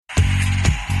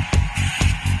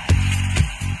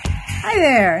Hi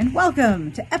there, and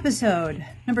welcome to episode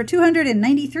number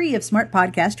 293 of Smart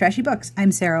Podcast Trashy Books.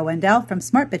 I'm Sarah Wendell from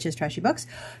Smart Bitches Trashy Books.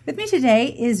 With me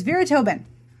today is Vera Tobin.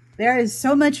 There is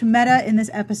so much meta in this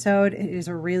episode. It is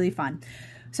really fun.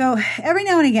 So every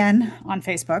now and again on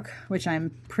Facebook, which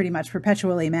I'm pretty much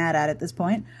perpetually mad at this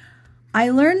point, I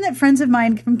learn that friends of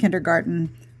mine from kindergarten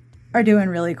are doing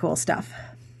really cool stuff.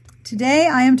 Today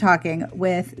I am talking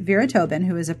with Vera Tobin,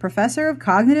 who is a professor of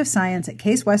cognitive science at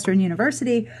Case Western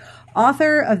University,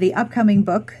 author of the upcoming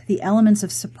book, The Elements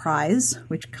of Surprise,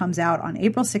 which comes out on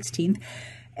April 16th,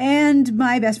 and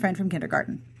my best friend from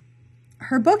kindergarten.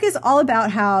 Her book is all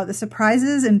about how the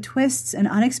surprises and twists and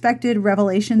unexpected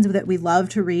revelations that we love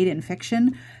to read in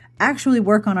fiction actually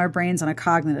work on our brains on a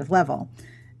cognitive level.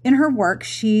 In her work,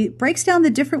 she breaks down the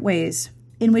different ways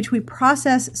in which we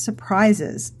process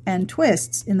surprises and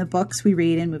twists in the books we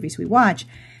read and movies we watch,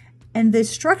 and the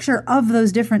structure of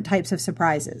those different types of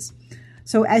surprises.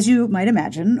 So as you might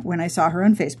imagine, when I saw her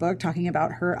on Facebook talking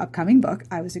about her upcoming book,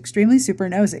 I was extremely super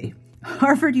nosy.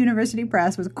 Harvard University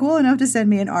Press was cool enough to send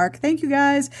me an ARC. Thank you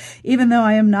guys, even though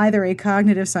I am neither a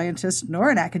cognitive scientist nor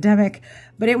an academic,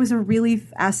 but it was a really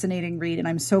fascinating read, and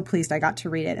I'm so pleased I got to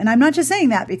read it. And I'm not just saying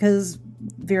that because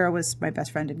Vera was my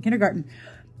best friend in kindergarten.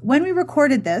 When we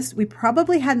recorded this, we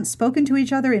probably hadn't spoken to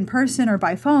each other in person or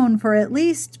by phone for at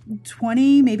least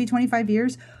 20, maybe 25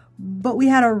 years, but we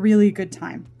had a really good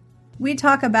time. We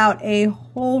talk about a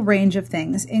whole range of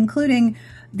things, including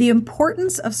the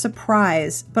importance of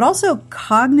surprise, but also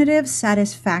cognitive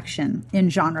satisfaction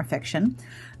in genre fiction,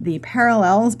 the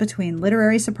parallels between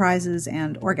literary surprises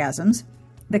and orgasms,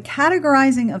 the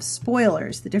categorizing of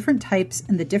spoilers, the different types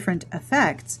and the different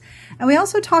effects. And we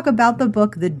also talk about the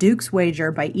book The Duke's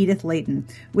Wager by Edith Layton,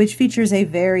 which features a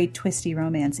very twisty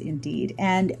romance indeed.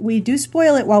 And we do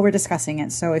spoil it while we're discussing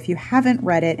it. So if you haven't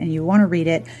read it and you want to read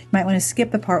it, you might want to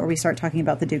skip the part where we start talking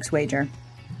about The Duke's Wager.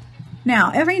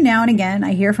 Now, every now and again,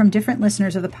 I hear from different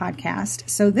listeners of the podcast.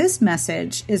 So this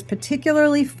message is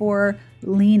particularly for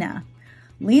Lena.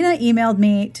 Lena emailed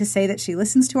me to say that she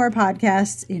listens to our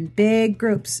podcasts in big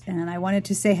groups, and I wanted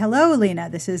to say hello,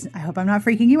 Lena. I hope I'm not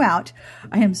freaking you out.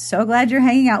 I am so glad you're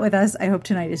hanging out with us. I hope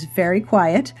tonight is very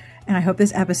quiet, and I hope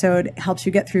this episode helps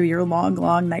you get through your long,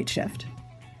 long night shift.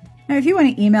 Now, if you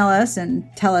want to email us and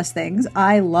tell us things,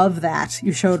 I love that.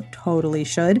 You totally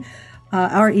should.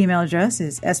 Our email address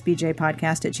is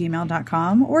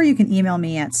sbjpodcast@gmail.com, or you can email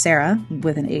me at Sarah,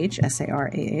 with an H, Sarah,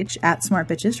 at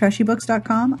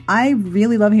smartbitchestrashybooks.com. I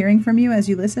really love hearing from you as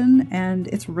you listen, and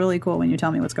it's really cool when you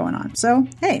tell me what's going on. So,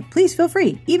 hey, please feel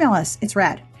free. Email us. It's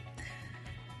rad.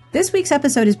 This week's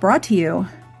episode is brought to you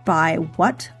by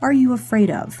What Are You Afraid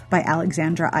Of? By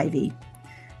Alexandra Ivy.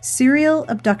 Serial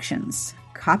abductions,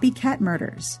 copycat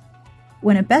murders.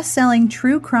 When a best-selling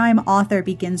true crime author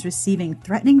begins receiving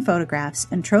threatening photographs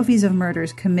and trophies of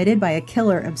murders committed by a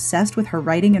killer obsessed with her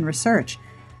writing and research,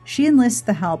 she enlists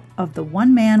the help of the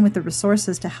one man with the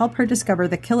resources to help her discover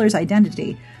the killer's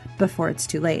identity before it's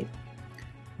too late.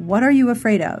 What Are You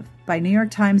Afraid Of? By New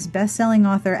York Times best-selling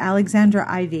author Alexandra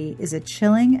Ivy is a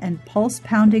chilling and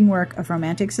pulse-pounding work of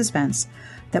romantic suspense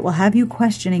that will have you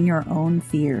questioning your own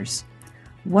fears.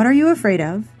 What Are You Afraid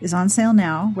Of? Is on sale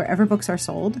now wherever books are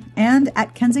sold and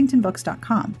at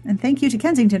kensingtonbooks.com. And thank you to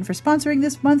Kensington for sponsoring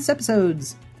this month's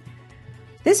episodes.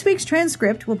 This week's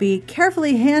transcript will be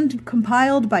carefully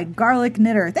hand-compiled by Garlic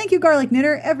Knitter. Thank you, Garlic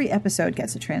Knitter. Every episode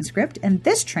gets a transcript, and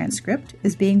this transcript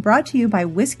is being brought to you by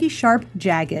Whiskey Sharp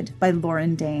Jagged by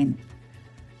Lauren Dane.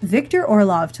 Victor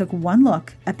Orlov took one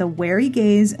look at the wary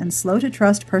gaze and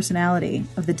slow-to-trust personality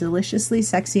of the deliciously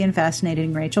sexy and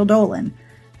fascinating Rachel Dolan,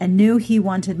 and knew he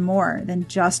wanted more than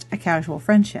just a casual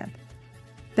friendship.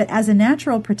 But as a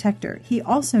natural protector, he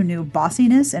also knew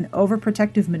bossiness and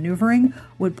overprotective maneuvering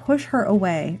would push her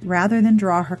away rather than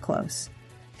draw her close.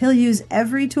 He'll use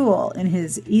every tool in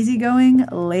his easygoing,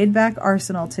 laid-back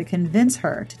arsenal to convince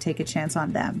her to take a chance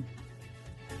on them.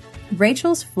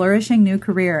 Rachel's flourishing new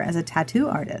career as a tattoo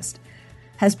artist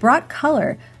has brought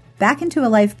color back into a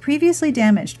life previously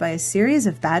damaged by a series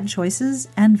of bad choices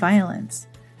and violence.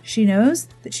 She knows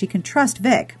that she can trust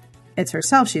Vic. It's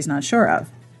herself she's not sure of.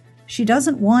 She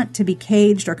doesn't want to be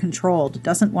caged or controlled,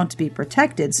 doesn't want to be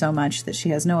protected so much that she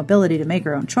has no ability to make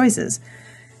her own choices.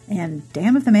 And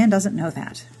damn if the man doesn't know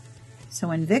that. So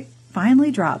when Vic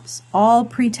finally drops all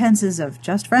pretenses of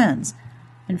just friends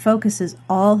and focuses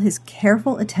all his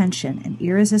careful attention and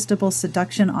irresistible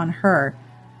seduction on her,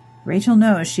 Rachel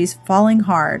knows she's falling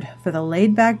hard for the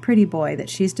laid-back pretty boy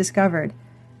that she's discovered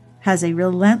has a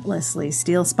relentlessly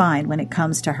steel spine when it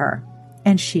comes to her,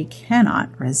 and she cannot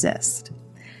resist.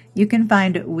 You can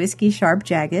find Whiskey Sharp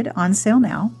Jagged on sale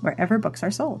now wherever books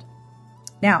are sold.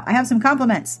 Now, I have some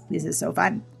compliments. This is so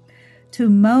fun. To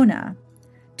Mona,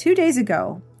 2 days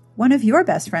ago, one of your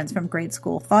best friends from grade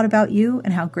school thought about you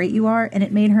and how great you are, and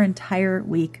it made her entire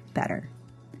week better.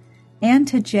 And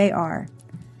to JR,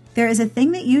 there is a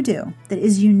thing that you do that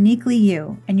is uniquely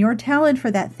you, and your talent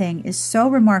for that thing is so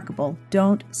remarkable.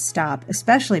 Don't stop,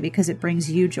 especially because it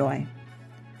brings you joy.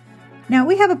 Now,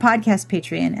 we have a podcast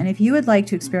Patreon, and if you would like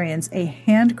to experience a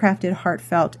handcrafted,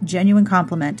 heartfelt, genuine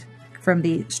compliment from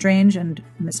the strange and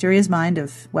mysterious mind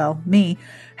of, well, me,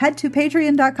 head to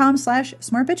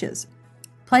patreon.com/smartbitches.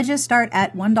 Pledges start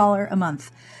at $1 a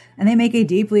month, and they make a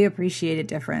deeply appreciated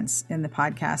difference in the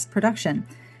podcast production.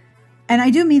 And I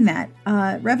do mean that.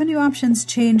 Revenue options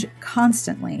change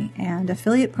constantly, and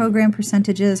affiliate program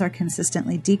percentages are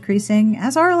consistently decreasing,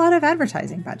 as are a lot of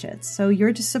advertising budgets. So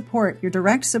your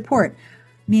direct support,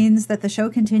 means that the show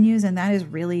continues, and that is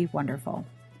really wonderful.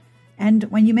 And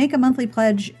when you make a monthly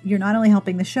pledge, you're not only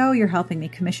helping the show, you're helping me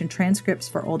commission transcripts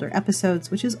for older episodes,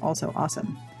 which is also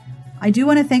awesome. I do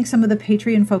want to thank some of the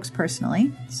Patreon folks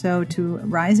personally. So to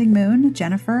Rising Moon,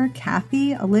 Jennifer,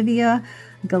 Kathy, Olivia,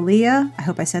 Galia, I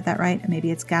hope I said that right,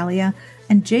 maybe it's Galia,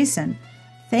 and Jason,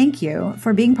 thank you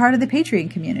for being part of the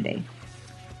Patreon community.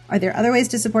 Are there other ways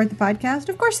to support the podcast?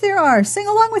 Of course there are. Sing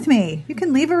along with me. You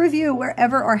can leave a review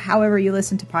wherever or however you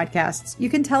listen to podcasts. You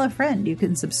can tell a friend. You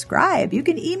can subscribe. You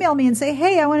can email me and say,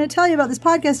 hey, I want to tell you about this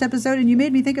podcast episode and you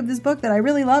made me think of this book that I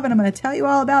really love and I'm going to tell you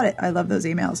all about it. I love those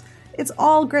emails. It's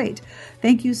all great.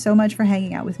 Thank you so much for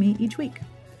hanging out with me each week.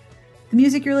 The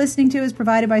music you're listening to is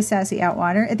provided by Sassy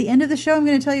Outwater. At the end of the show, I'm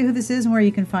going to tell you who this is and where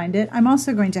you can find it. I'm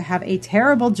also going to have a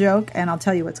terrible joke, and I'll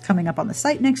tell you what's coming up on the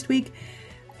site next week.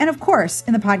 And of course,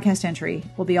 in the podcast entry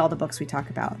will be all the books we talk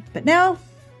about. But now,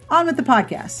 on with the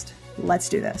podcast. Let's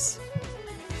do this.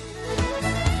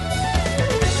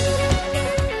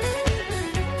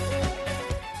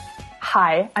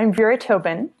 Hi, I'm Vera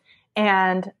Tobin,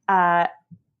 and I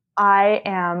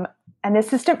am an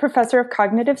assistant professor of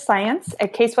cognitive science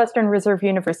at Case Western Reserve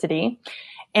University.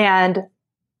 And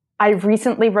I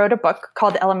recently wrote a book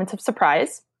called Elements of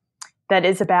Surprise that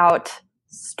is about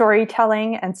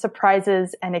storytelling and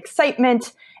surprises and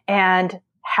excitement and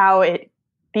how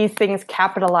these things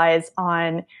capitalize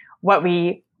on what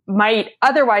we might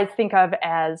otherwise think of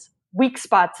as weak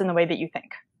spots in the way that you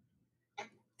think.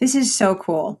 This is so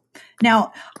cool.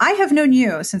 Now, I have known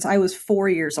you since I was 4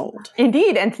 years old.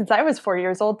 Indeed, and since I was 4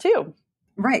 years old too.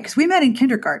 Right, because we met in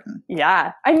kindergarten.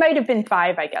 Yeah, I might have been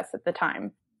 5, I guess, at the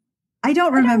time. I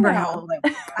don't remember how old I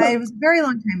was. It was a very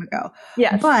long time ago.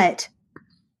 Yes. But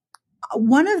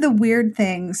one of the weird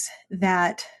things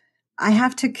that I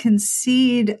have to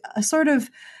concede a sort of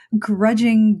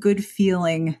grudging good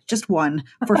feeling, just one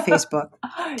for Facebook,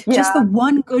 just the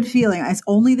one good feeling, it's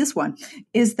only this one,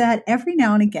 is that every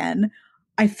now and again,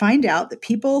 I find out that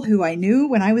people who I knew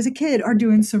when I was a kid are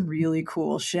doing some really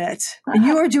cool shit. And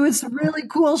you are doing some really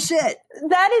cool shit.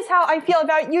 That is how I feel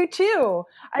about you too.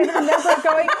 I remember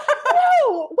going,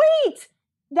 no, wait,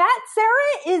 that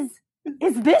Sarah is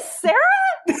this Sarah?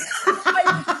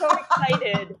 I was so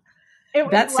excited.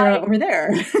 That's Sarah over there.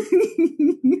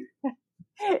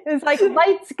 It's like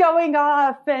lights going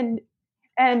off and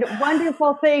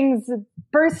wonderful things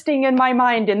bursting in my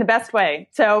mind in the best way.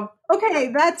 So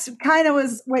okay, that's kind of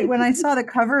when I saw the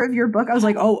cover of your book, I was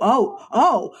like,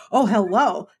 oh,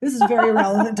 hello. This is very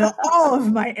relevant to all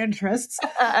of my interests.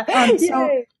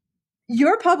 So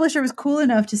your publisher was cool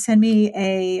enough to send me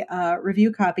a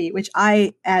review copy, which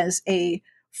I, as a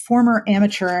former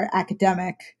amateur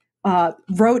academic,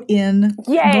 wrote in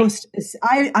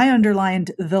I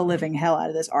underlined the living hell out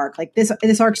of this arc. Like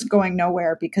this arc's going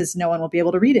nowhere because no one will be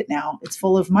able to read it now. It's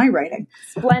full of my writing.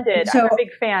 Splendid. So, I'm a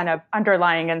big fan of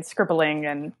underlining and scribbling,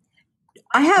 and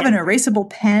I have an erasable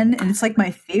pen, and it's like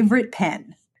my favorite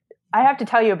pen. I have to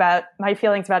tell you about my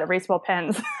feelings about erasable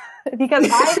pens because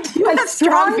I have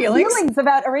strong feelings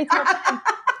about erasable pens.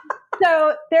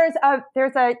 So there's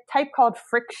a type called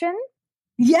Friction.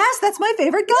 Yes, that's my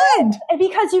favorite kind.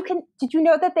 Because did you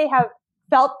know that they have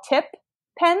felt tip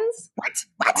pens?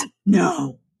 What?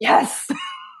 No. Yes.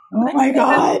 Oh my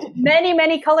God. Many,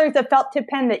 many colors of felt tip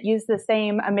pen that use the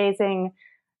same amazing,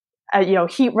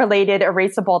 heat related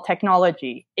erasable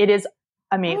technology. It is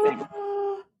amazing.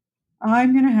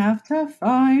 I'm going to have to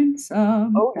find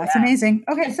some. Oh, that's amazing.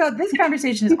 Okay. So this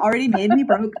conversation has already made me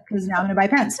broke because now I'm going to buy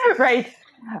pens. Right.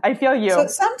 I feel you. So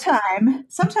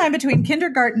sometime between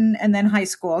kindergarten and then high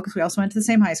school, because we also went to the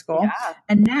same high school. Yeah.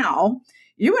 And now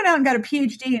you went out and got a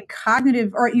PhD in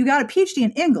cognitive, or you got a PhD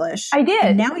in English. I did.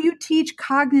 And now you teach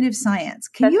cognitive science.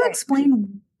 Can you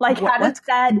explain how does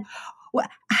that? Well,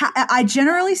 I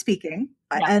generally speaking,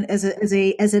 and as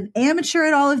an amateur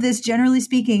at all of this, generally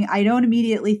speaking, I don't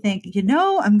immediately think,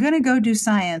 I'm going to go do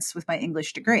science with my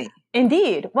English degree.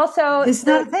 Indeed. Well, so it's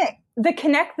not a thing. The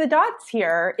connect the dots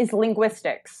here is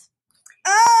linguistics.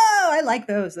 Oh, I like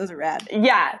those. Those are rad.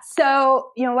 Yeah.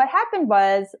 So, what happened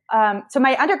was, so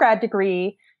my undergrad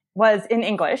degree was in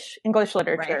English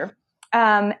literature.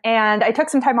 Right. And I took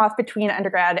some time off between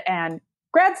undergrad and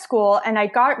grad school, and I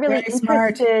got really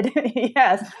interested.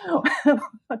 Yes.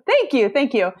 Thank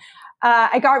you.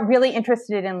 I got really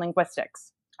interested in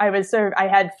linguistics. I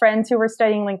had friends who were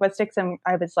studying linguistics, and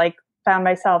I was found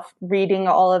myself reading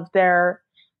all of their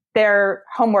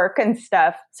homework and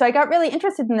stuff. So I got really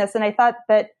interested in this, and I thought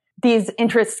that these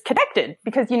interests connected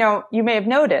because, you may have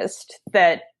noticed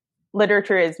that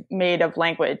literature is made of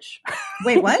language.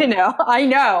 Wait, what? I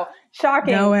know.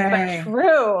 Shocking, no way. But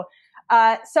true.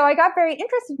 So I got very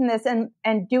interested in this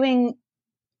and doing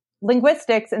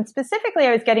linguistics. And specifically,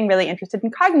 I was getting really interested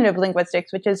in cognitive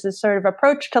linguistics, which is this sort of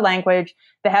approach to language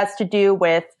that has to do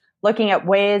with looking at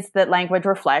ways that language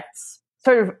reflects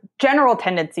sort of general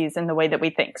tendencies in the way that we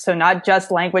think. So not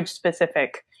just language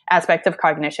specific aspects of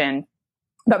cognition,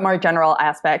 but more general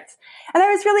aspects. And I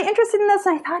was really interested in this.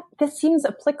 And I thought this seems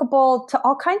applicable to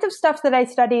all kinds of stuff that I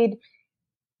studied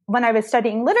when I was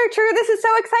studying literature. This is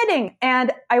so exciting.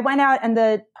 And I went out, and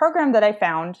the program that I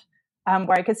found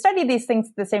where I could study these things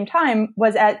at the same time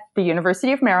was at the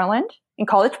University of Maryland in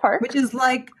College Park. Which is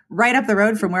right up the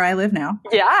road from where I live now.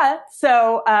 Yeah.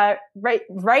 So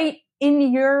right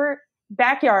in your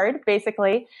backyard,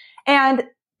 basically. And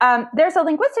there's a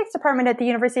linguistics department at the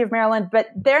University of Maryland, but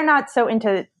they're not so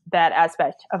into that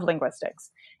aspect of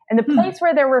linguistics. And the place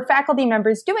where there were faculty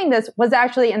members doing this was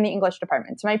actually in the English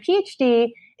department. So my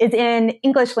PhD is in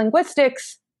English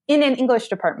linguistics in an English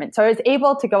department. So I was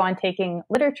able to go on taking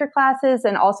literature classes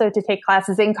and also to take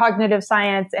classes in cognitive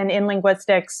science and in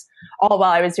linguistics, all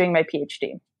while I was doing my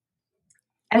PhD.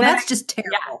 And that's just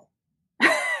terrible.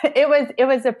 Yeah. It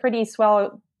was a pretty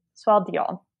swell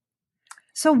deal.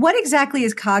 So what exactly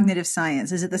is cognitive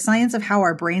science? Is it the science of how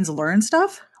our brains learn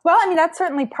stuff? Well, I mean, that's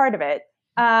certainly part of it.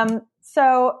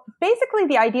 So basically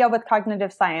the idea with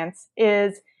cognitive science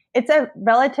is it's a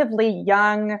relatively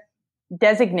young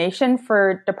designation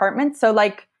for departments. So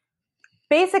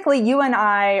basically you and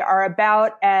I are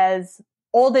about as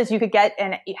old as you could get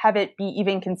and have it be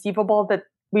even conceivable that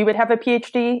we would have a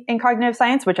PhD in cognitive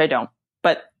science, which I don't,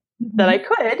 but that I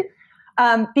could,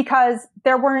 because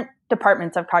there weren't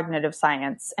departments of cognitive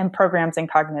science and programs in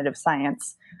cognitive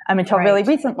science until really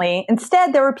recently.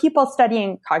 Instead, there were people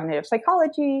studying cognitive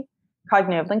psychology,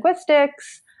 cognitive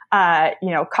linguistics,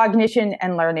 cognition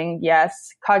and learning.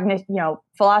 Yes.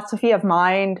 Philosophy of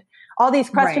mind, all these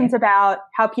questions about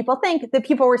how people think that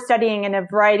people were studying in a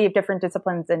variety of different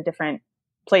disciplines and different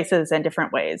places and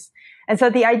different ways. And so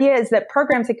the idea is that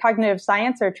programs in cognitive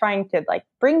science are trying to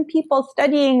bring people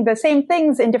studying the same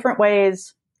things in different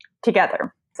ways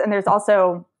together. And there's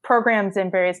also programs in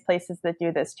various places that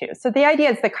do this too. So the idea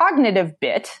is the cognitive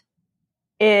bit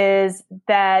is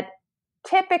that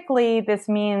typically this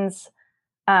means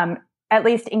at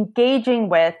least engaging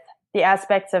with the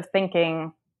aspects of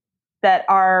thinking that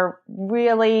are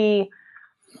really,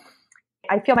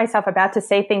 I feel myself about to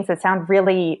say things that sound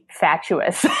really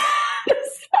fatuous. So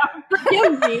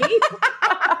forgive me.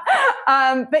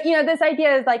 But this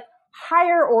idea is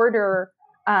higher order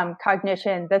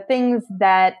cognition, the things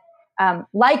that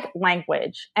like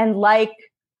language and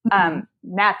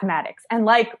mathematics and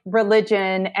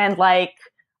religion and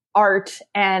art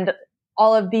and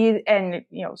all of these and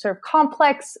sort of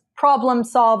complex problem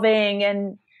solving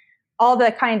and all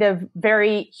the kind of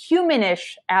very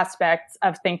humanish aspects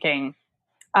of thinking,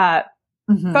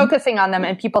 focusing on them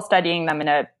and people studying them in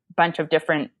a bunch of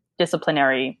different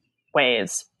disciplinary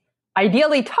ways.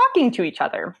 Ideally talking to each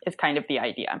other is kind of the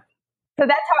idea. So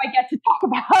that's how I get to talk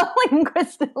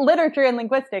about literature and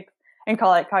linguistics and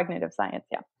call it cognitive science.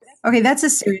 Yeah. Okay, that's a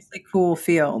seriously cool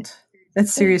field.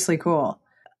 That's seriously cool.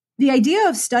 The idea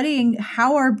of studying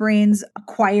how our brains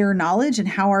acquire knowledge and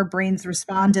how our brains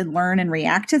respond and learn and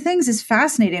react to things is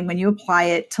fascinating when you apply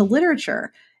it to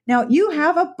literature. Now, you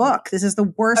have a book. This is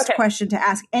the worst question to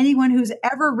ask anyone who's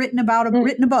ever written a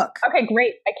book. Okay,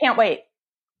 great. I can't wait.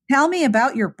 Tell me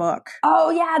about your book.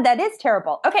 Oh, yeah, that is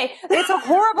terrible. Okay. It's a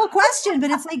horrible question, but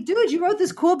it's dude, you wrote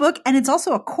this cool book and it's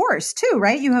also a course too,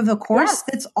 right? You have a course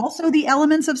that's also the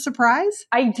elements of surprise?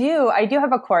 I do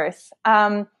have a course.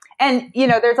 And,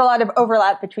 there's a lot of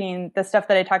overlap between the stuff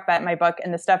that I talk about in my book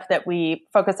and the stuff that we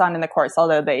focus on in the course,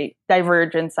 although they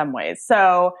diverge in some ways.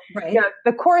 So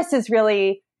the course is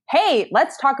really, hey,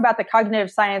 let's talk about the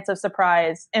cognitive science of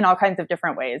surprise in all kinds of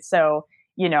different ways. So,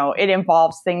 it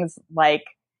involves things like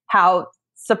how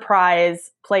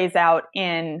surprise plays out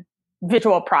in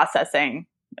visual processing.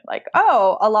 Like,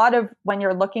 a lot of when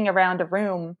you're looking around a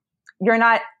room, you're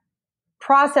not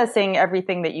processing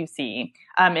everything that you see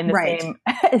in the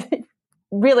same,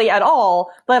 really at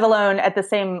all, let alone at the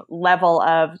same level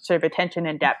of sort of attention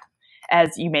and depth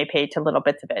as you may pay to little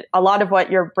bits of it. A lot of what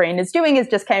your brain is doing is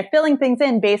just kind of filling things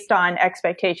in based on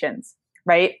expectations,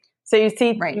 right? So you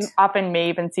you often may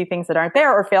even see things that aren't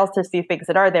there, or fails to see things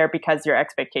that are there because your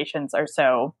expectations are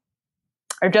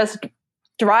just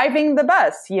driving the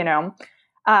bus,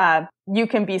 you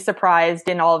can be surprised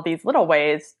in all of these little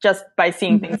ways just by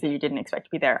seeing things that you didn't expect to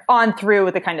be there, on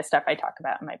through the kind of stuff I talk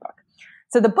about in my book.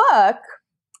 So the book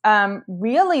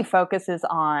really focuses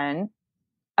on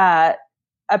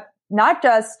not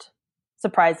just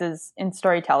surprises in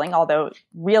storytelling, although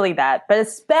really that, but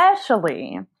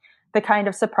especially the kind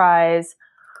of surprise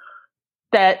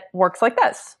that works like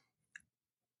this.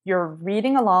 You're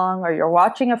reading along or you're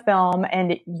watching a film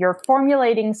and you're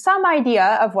formulating some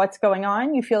idea of what's going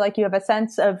on. You feel like you have a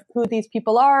sense of who these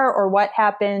people are or what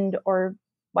happened or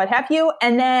what have you.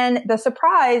 And then the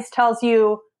surprise tells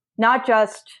you not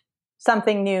just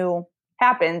something new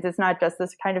happens. It's not just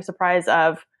this kind of surprise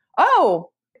of,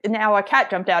 now a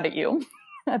cat jumped out at you,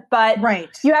 but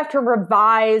you have to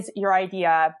revise your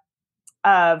idea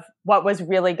of what was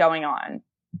really going on.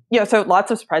 So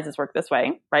lots of surprises work this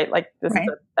way, right? Like this is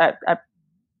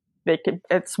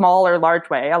a small or large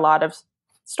way. A lot of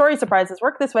story surprises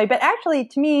work this way. But actually,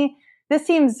 to me, this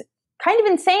seems kind of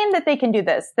insane that they can do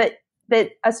this, that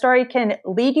a story can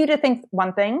lead you to think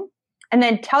one thing and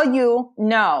then tell you,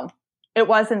 no, it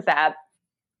wasn't that.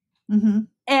 Mm-hmm.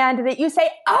 And that you say,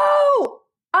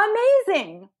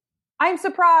 amazing. I'm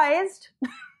surprised.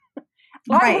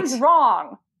 I was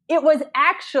wrong. It was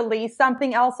actually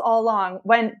something else all along,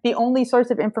 when the only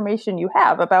source of information you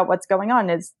have about what's going on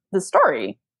is the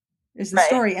story. Is the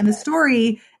story. And the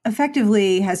story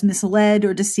effectively has misled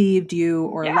or deceived you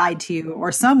or lied to you,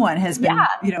 or someone has been,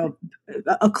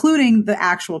 occluding the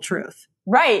actual truth.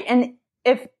 Right. And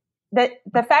if the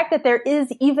fact that there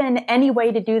is even any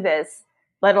way to do this,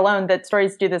 let alone that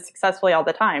stories do this successfully all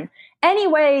the time, any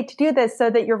way to do this so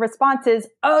that your response is,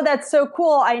 that's so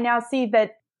cool. I now see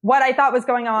that what I thought was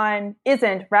going on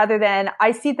isn't, rather than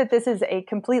I see that this is a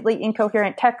completely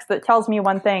incoherent text that tells me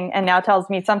one thing and now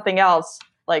tells me something else.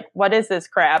 Like, what is this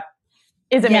crap?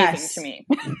 Is amazing to me.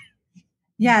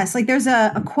 Yes. Like there's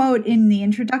a quote in the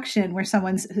introduction where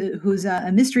who's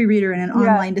a mystery reader in an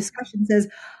online discussion says,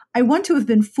 I want to have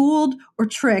been fooled or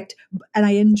tricked, and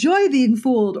I enjoy being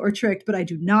fooled or tricked, but I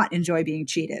do not enjoy being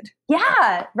cheated.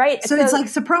 Yeah. Right. So it's like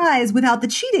surprise without the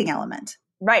cheating element.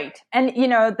 Right. And,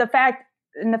 the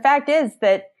fact is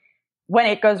that when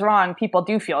it goes wrong, people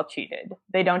do feel cheated.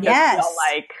 They don't just feel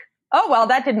like,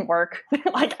 that didn't work.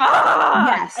 Like,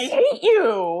 I hate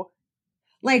you.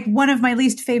 Like one of my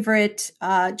least favorite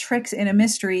tricks in a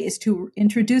mystery is to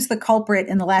introduce the culprit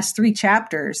in the last 3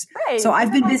 chapters. Right. So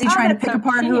I've been busy trying to pick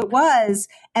apart who it was,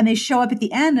 and they show up at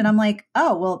the end, and I'm like,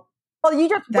 well, you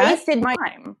just wasted my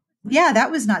time. Yeah,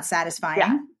 that was not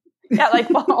satisfying. Yeah,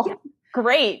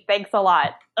 great. Thanks a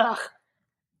lot. Ugh.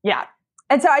 Yeah.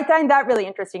 And so I find that really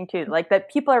interesting too, like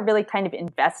that people are really kind of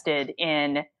invested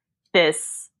in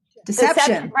this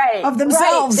deception of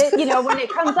themselves. That, when it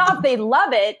comes off, they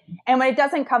love it. And when it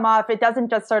doesn't come off, it doesn't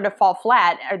just sort of fall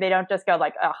flat, or they don't just go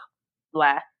like,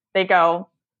 blah. They go,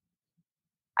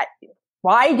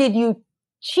 why did you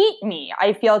cheat me?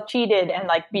 I feel cheated and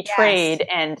betrayed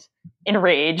and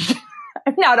enraged.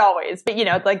 Not always, but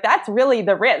that's really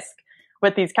the risk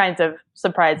with these kinds of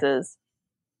surprises.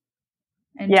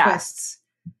 And twists.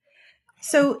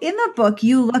 So in the book,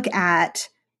 you look at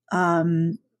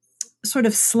sort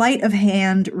of sleight of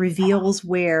hand reveals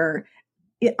where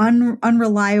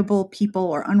unreliable people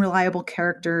or unreliable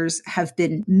characters have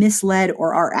been misled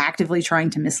or are actively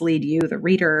trying to mislead you, the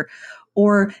reader,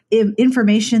 or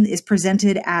information is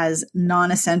presented as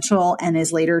non-essential and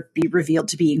is later be revealed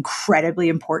to be incredibly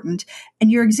important.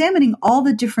 And you're examining all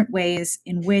the different ways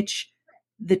in which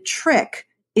the trick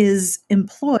is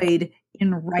employed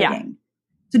in writing.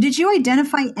 So did you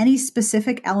identify any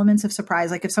specific elements of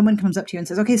surprise? Like if someone comes up to you and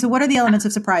says, okay, so what are the elements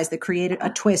of surprise that create a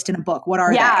twist in a book? What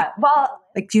are they? Well,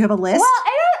 do you have a list?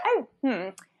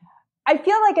 Well, I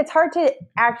feel like it's hard to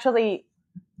actually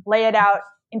lay it out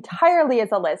entirely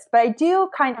as a list, but I do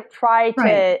kind of try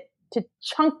to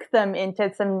chunk them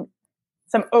into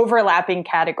some overlapping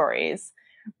categories,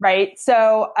 right?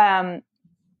 So,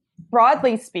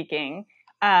 broadly speaking,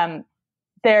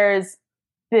 there's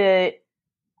the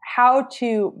how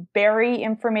to bury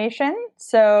information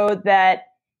so that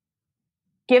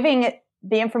giving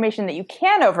the information that you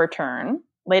can overturn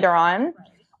later on,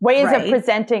 ways of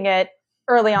presenting it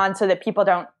early on so that people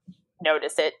don't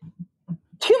notice it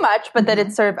too much, but that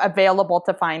it's sort of available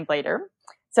to find later.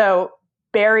 So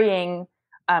burying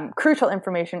crucial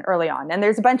information early on. And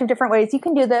there's a bunch of different ways you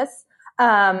can do this.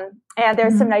 And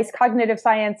there's some nice cognitive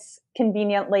science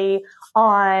conveniently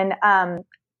on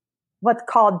what's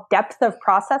called depth of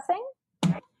processing.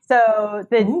 So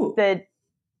the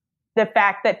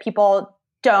fact that people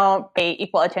don't pay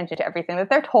equal attention to everything that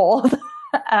they're told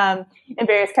in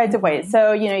various kinds of ways.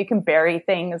 So, you can bury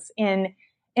things in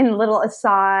little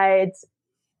asides,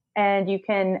 and you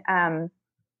can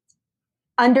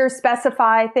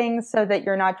underspecify things so that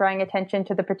you're not drawing attention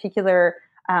to the particular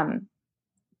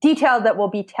detail that we'll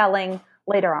be telling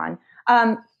later on.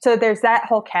 So there's that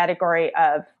whole category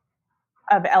of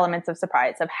elements of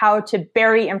surprise, of how to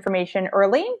bury information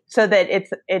early so that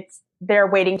it's there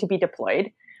waiting to be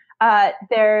deployed.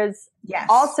 There's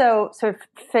also sort of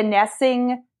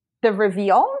finessing the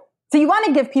reveal. So you want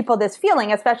to give people this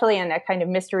feeling, especially in a kind of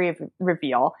mystery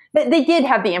reveal, that they did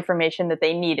have the information that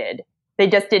they needed. They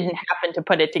just didn't happen to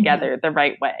put it together the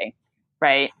right way,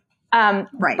 right?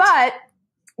 But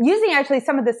using actually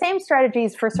some of the same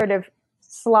strategies for sort of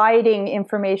sliding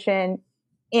information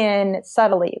in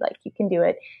subtly, like you can do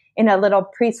it in a little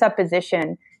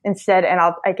presupposition instead. And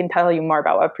I can tell you more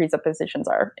about what presuppositions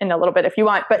are in a little bit if you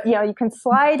want, but you can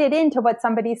slide it into what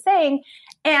somebody's saying.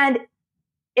 And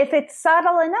if it's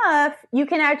subtle enough, you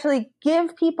can actually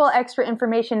give people extra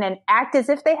information and act as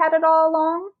if they had it all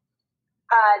along.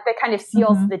 That kind of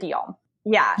seals the deal.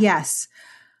 Yeah. Yes.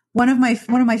 One of my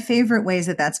favorite ways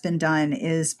that that's been done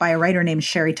is by a writer named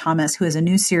Sherry Thomas, who has a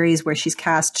new series where she's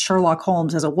cast Sherlock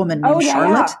Holmes as a woman named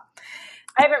Charlotte. Yeah.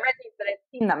 I haven't read these, but I've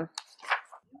seen them.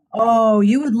 Oh,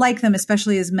 you would like them,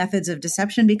 especially as methods of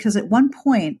deception, because at one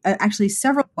point, actually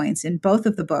several points in both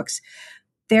of the books,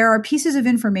 there are pieces of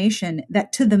information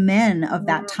that to the men of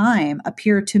that time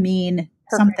appear to mean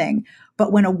something.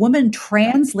 But when a woman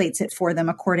translates it for them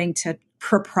according to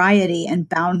propriety and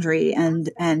boundary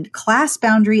and class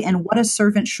boundary and what a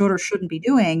servant should or shouldn't be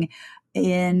doing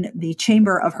in the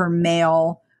chamber of her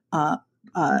male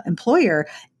employer,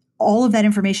 all of that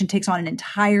information takes on an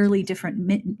entirely different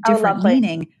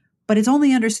meaning, but it's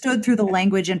only understood through the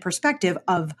language and perspective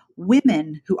of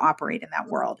women who operate in that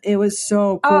world. It was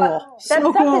so cool. That stuff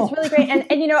is really great. And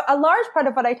a large part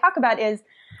of what I talk about is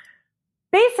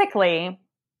basically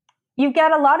you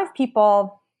get a lot of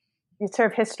people,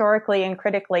 sort of historically and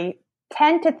critically,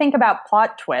 tend to think about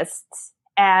plot twists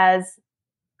as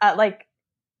like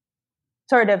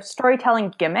sort of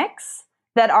storytelling gimmicks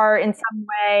that are in some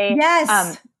way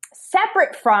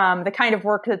separate from the kind of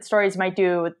work that stories might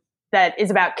do that is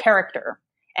about character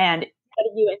and how do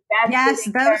you invest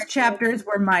in those character. chapters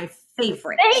were my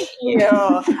favorite. Thank you.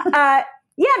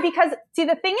 Because see,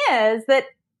 the thing is that,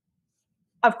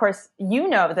 of course,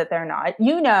 that they're not.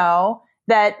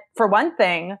 That for one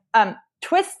thing,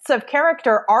 twists of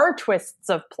character are twists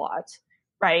of plot,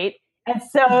 right? And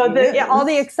so all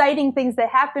the exciting things that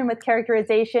happen with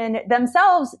characterization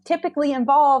themselves typically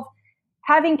involve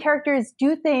having characters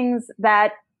do things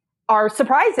that are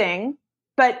surprising,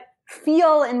 but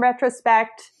feel in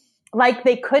retrospect like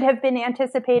they could have been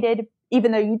anticipated,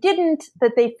 even though you didn't,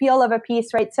 that they feel of a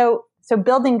piece, right? So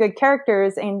building good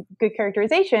characters and good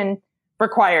characterization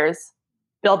requires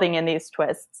building in these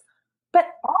twists, but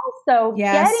also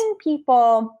getting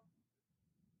people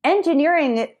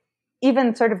engineering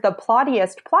even sort of the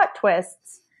plottiest plot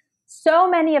twists. So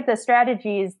many of the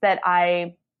strategies that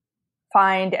I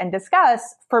find and discuss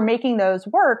for making those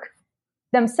work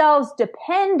themselves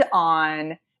depend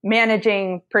on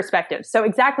managing perspectives. So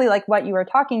exactly like what you were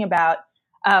talking about,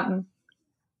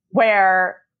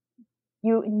 where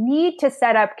you need to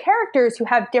set up characters who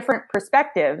have different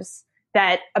perspectives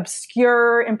that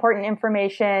obscure important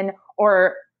information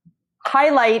or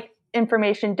highlight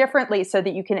information differently so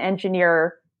that you can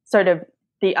engineer sort of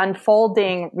the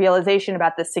unfolding realization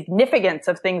about the significance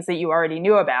of things that you already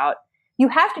knew about. You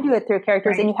have to do it through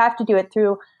characters, and you have to do it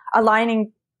through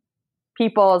aligning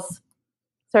people's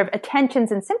sort of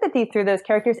attentions and sympathy through those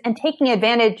characters and taking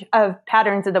advantage of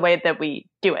patterns of the way that we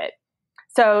do it.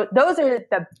 So those are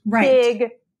the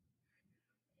big,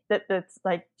 that's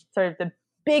like sort of the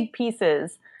big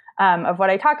pieces of what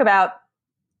I talk about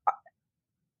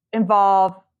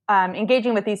involve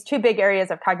engaging with these two big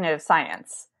areas of cognitive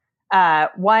science.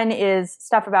 One is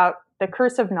stuff about the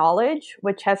curse of knowledge,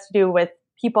 which has to do with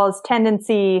people's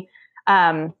tendency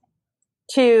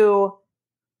to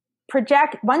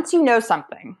project once you know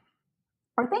something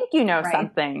or think you know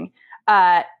something.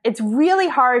 It's really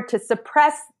hard to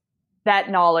suppress that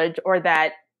knowledge or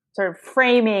that sort of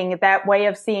framing, that way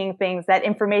of seeing things, that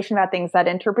information about things, that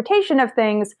interpretation of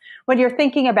things when you're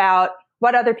thinking about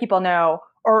what other people know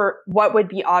or what would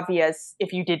be obvious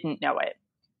if you didn't know it,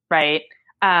 right?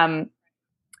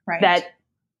 Right. That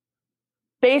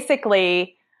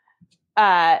basically,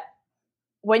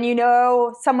 when you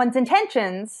know someone's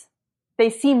intentions, they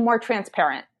seem more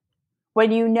transparent.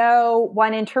 When you know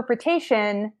one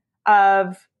interpretation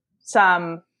of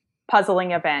some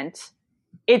puzzling event,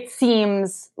 it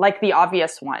seems like the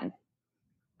obvious one.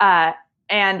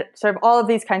 And sort of all of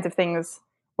these kinds of things,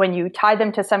 when you tie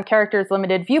them to some character's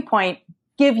limited viewpoint,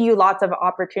 give you lots of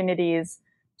opportunities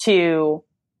to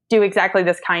do exactly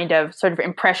this kind of sort of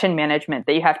impression management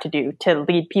that you have to do to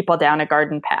lead people down a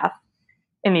garden path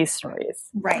in these stories.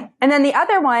 Right. And then the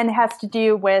other one has to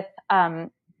do with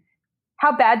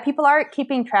how bad people are at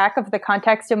keeping track of the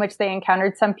context in which they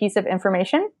encountered some piece of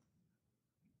information.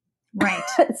 Right.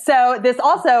 So this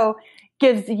also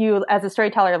gives you, as a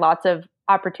storyteller, lots of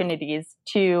opportunities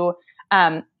to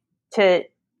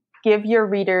give your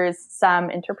readers some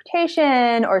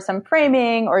interpretation or some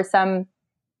framing or some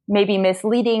maybe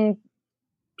misleading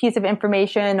piece of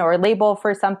information or label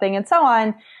for something and so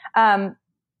on.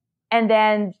 And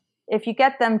then if you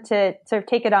get them to sort of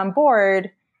take it on board,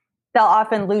 they'll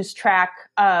often lose track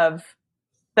of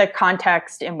the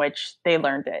context in which they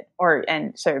learned it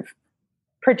and sort of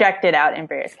project it out in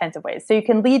various kinds of ways. So you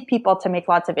can lead people to make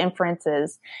lots of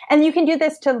inferences, and you can do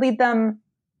this to lead them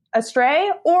astray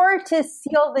or to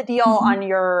seal the deal on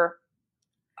your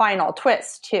final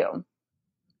twist too.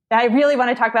 I really want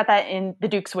to talk about that in The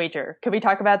Duke's Wager. Could we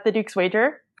talk about The Duke's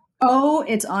Wager? Oh,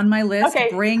 it's on my list. Okay.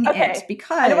 Bring it.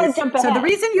 Because I don't want to jump ahead. So the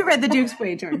reason you read The Duke's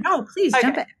Wager, no, please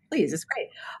jump in. Please, it's great.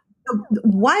 A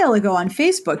while ago on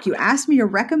Facebook, you asked me to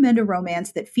recommend a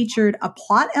romance that featured a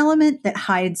plot element that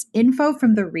hides info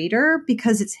from the reader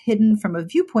because it's hidden from a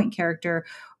viewpoint character,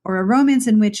 or a romance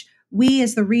in which we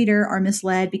as the reader are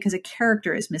misled because a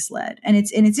character is misled. And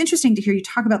it's interesting to hear you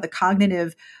talk about the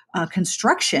cognitive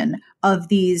construction of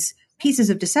these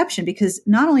pieces of deception, because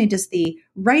not only does the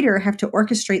writer have to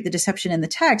orchestrate the deception in the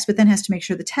text, but then has to make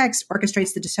sure the text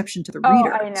orchestrates the deception to the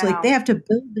reader. I know. So like they have to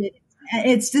build it.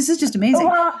 This is just amazing.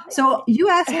 Well, so you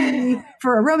asked me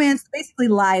for a romance that basically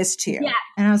lies to you. Yeah.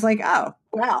 And I was like, oh,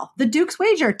 well, The Duke's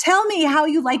Wager. Tell me how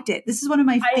you liked it. This is one of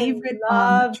my favorite. I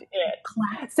loved it.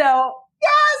 Class. So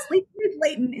yes,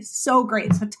 Leighton is so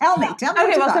great. So tell me. Okay,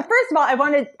 well, so first of all,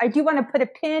 I do want to put a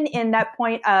pin in that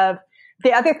point of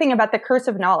the other thing about the curse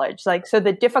of knowledge. Like, so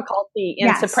the difficulty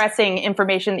in suppressing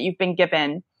information that you've been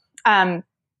given, the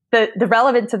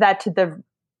relevance of that to the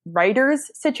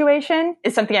writer's situation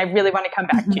is something I really want to come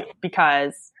back to,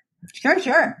 because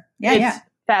Sure. It's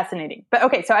fascinating. But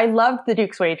okay, so I loved The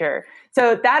Duke's Wager.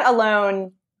 So that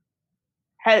alone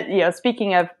has,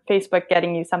 speaking of Facebook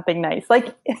getting you something nice,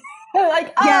 like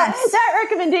that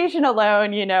recommendation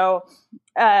alone,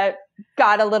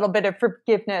 got a little bit of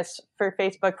forgiveness for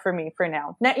Facebook for me for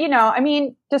now. Now,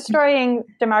 destroying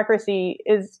democracy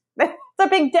is it's a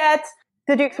big debt.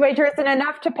 The Duke's Wager isn't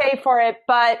enough to pay for it,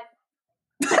 but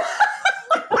but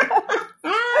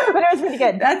it was pretty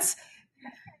good. That's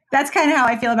kind of how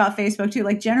I feel about Facebook too.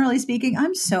 Like, generally speaking,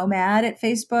 I'm so mad at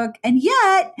Facebook, and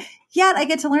yet I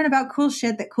get to learn about cool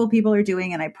shit that cool people are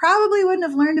doing, and I probably wouldn't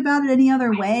have learned about it any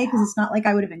other way because it's not like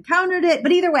I would have encountered it.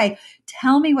 But either way,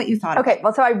 tell me what you thought of it. Okay,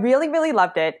 well, so I really, really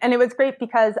loved it, and it was great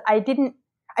because I didn't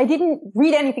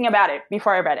read anything about it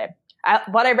before I read it.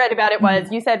 What I read about it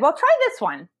was you said, well, try this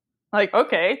one. Like,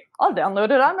 okay, I'll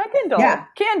download it on my Kindle. Yeah.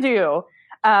 Can do.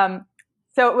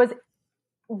 So it was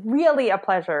really a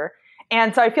pleasure.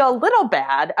 And so I feel a little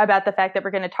bad about the fact that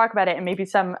we're going to talk about it and maybe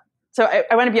so I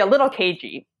want to be a little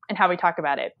cagey in how we talk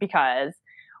about it, because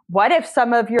what if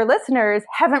some of your listeners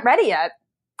haven't read it yet?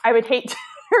 I would hate to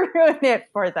ruin it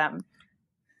for them.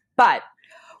 But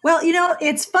well,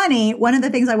 it's funny. One of the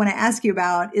things I want to ask you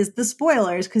about is the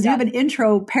spoilers, because you have an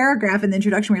intro paragraph in the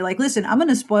introduction where you're like, listen, I'm going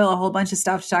to spoil a whole bunch of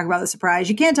stuff to talk about the surprise.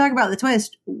 You can't talk about the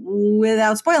twist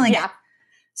without spoiling it.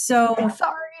 So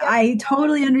sorry. I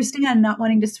totally understand not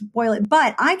wanting to spoil it,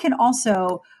 but I can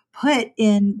also put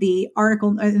in the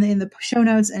article, in the show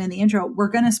notes and in the intro, we're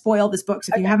going to spoil this book.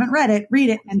 So if you haven't read it, read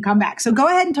it and come back. So go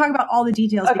ahead and talk about all the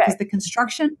details, because the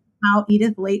construction, how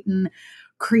Edith Leighton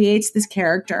creates this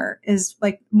character is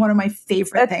like one of my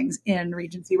favorite things in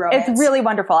Regency romance. It's really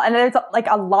wonderful. And there's like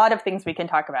a lot of things we can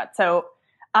talk about. So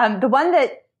the one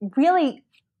that really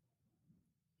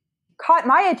caught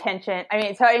my attention,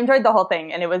 so I enjoyed the whole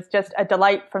thing, and it was just a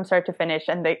delight from start to finish.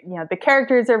 And the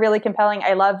characters are really compelling.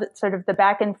 I love sort of the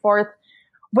back and forth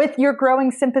with your growing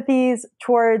sympathies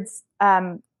towards,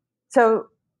 so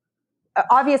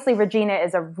obviously Regina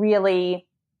is a really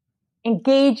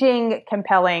engaging,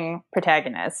 compelling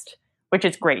protagonist, which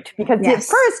is great because at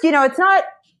first,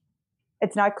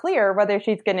 it's not clear whether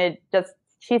she's going to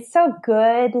she's so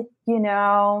good,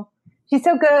 she's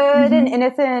so good and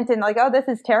innocent and like, oh, this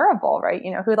is terrible, right?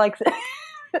 Who likes it?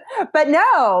 But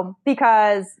no,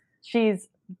 because she's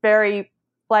very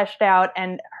fleshed out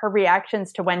and her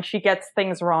reactions to when she gets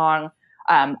things wrong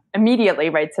immediately,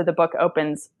 right? So the book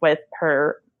opens with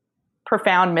her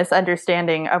profound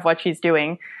misunderstanding of what she's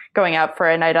doing, going out for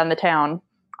a night on the town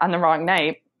on the wrong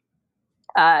night.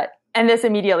 And this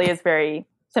immediately is very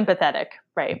sympathetic,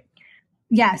 right?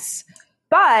 Yes.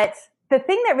 But the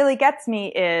thing that really gets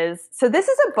me is, so this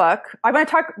is a book, I want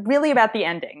to talk really about the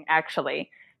ending, actually,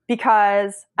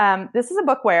 because this is a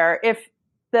book where if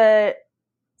the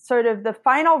sort of the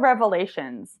final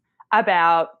revelations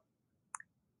about,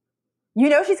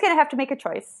 she's going to have to make a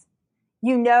choice.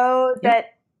 That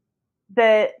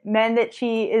the men that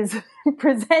she is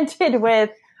presented with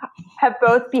have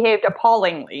both behaved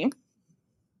appallingly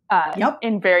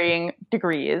in varying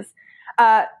degrees.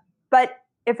 But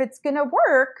if it's going to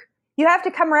work, you have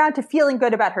to come around to feeling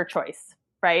good about her choice,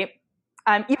 right?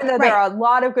 Even though there are a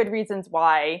lot of good reasons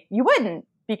why you wouldn't,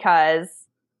 because,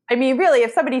 really,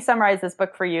 if somebody summarized this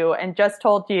book for you and just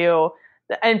told you,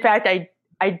 in fact, I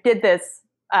did this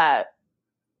to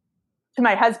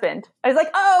my husband. I was like,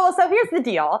 oh, well, so here's the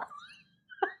deal.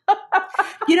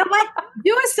 You know what?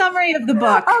 Do a summary of the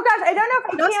book. Oh, gosh, I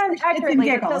don't know if I can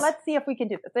accurately, so let's see if we can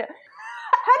do this. How did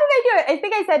I do it? I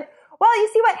think I said, well, you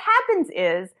see, what happens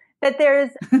is that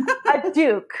there's a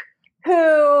duke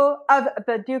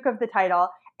the duke of the title,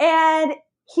 and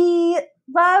he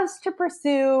loves to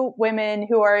pursue women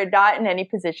who are not in any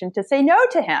position to say no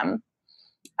to him.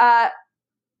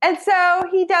 And so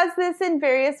he does this in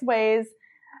various ways.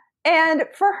 And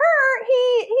for her,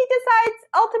 he decides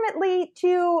ultimately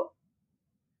to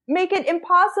make it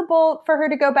impossible for her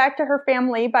to go back to her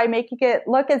family by making it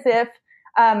look as if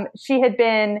she had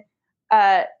been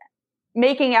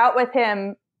making out with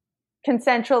him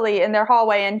consensually in their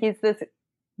hallway, and he's this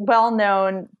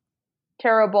well-known,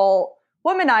 terrible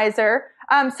womanizer,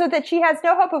 so that she has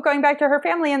no hope of going back to her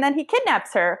family, and then he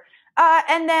kidnaps her.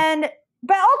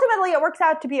 But ultimately it works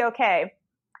out to be okay.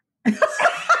 And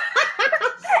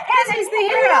he's the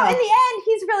hero. In the end,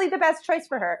 he's really the best choice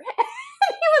for her. He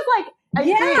was like,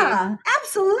 yeah,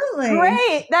 absolutely.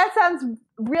 Great. That sounds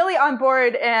really on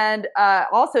board and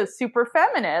also super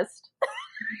feminist.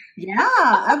 Yeah,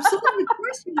 absolutely. Of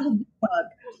course you love the book.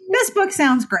 This book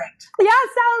sounds great. Yeah, it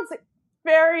sounds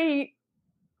very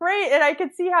great. And I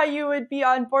could see how you would be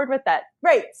on board with that.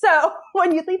 Right. So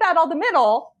when you leave out all the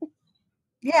middle.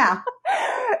 Yeah.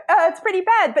 It's pretty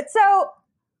bad. But so,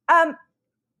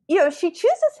 she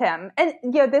chooses him. And,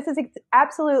 this is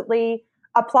absolutely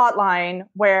a plot line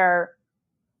where,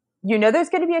 there's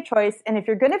going to be a choice. And if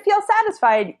you're going to feel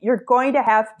satisfied, you're going to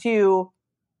have to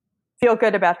feel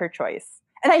good about her choice.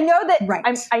 And I know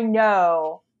that I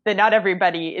know that not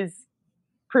everybody is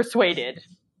persuaded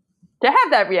to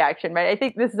have that reaction, right? I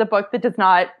think this is a book that does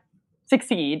not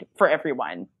succeed for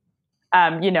everyone.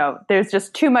 There's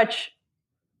just too much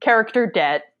character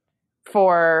debt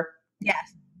for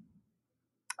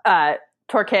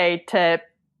Torquay to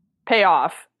pay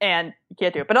off, and you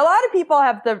can't do it. But a lot of people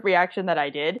have the reaction that I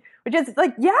did, which is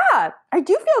like, yeah, I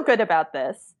do feel good about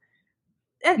this.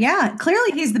 Yeah,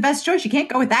 clearly he's the best choice. You can't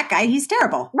go with that guy. He's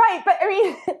terrible. Right.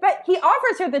 But he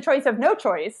offers her the choice of no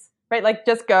choice, right? Like,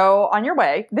 just go on your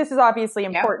way. This is obviously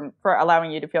important for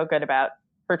allowing you to feel good about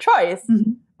her choice.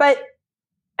 Mm-hmm.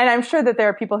 And I'm sure that there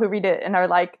are people who read it and are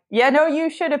like, yeah, no,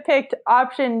 you should have picked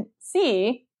option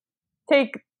C,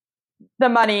 take the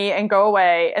money and go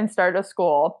away and start a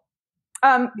school.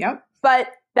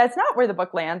 But that's not where the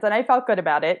book lands. And I felt good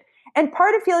about it. And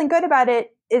part of feeling good about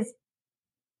it is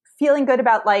feeling good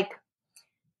about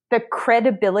the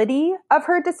credibility of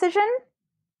her decision.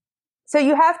 So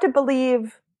you have to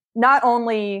believe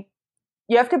you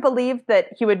have to believe that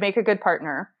he would make a good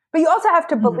partner, but you also have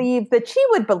to believe that she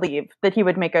would believe that he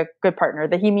would make a good partner,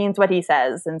 that he means what he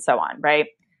says and so on. Right.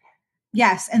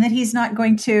 Yes. And that he's not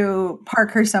going to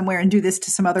park her somewhere and do this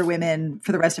to some other women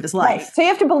for the rest of his life. Right. So you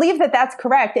have to believe that that's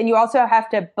correct. And you also have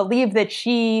to believe that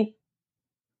she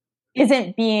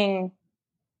isn't being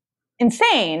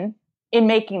insane in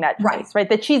making that choice, right?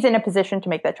 That she's in a position to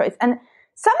make that choice. And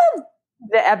some of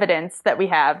the evidence that we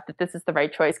have that this is the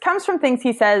right choice comes from things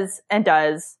he says and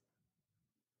does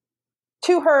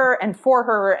to her and for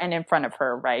her and in front of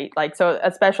her, right? So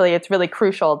especially it's really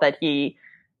crucial that he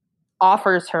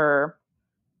offers her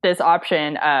this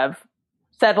option of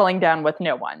settling down with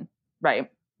no one,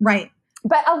 right? Right.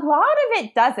 But a lot of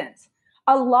it doesn't.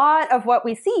 A lot of what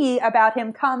we see about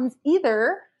him comes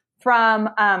either from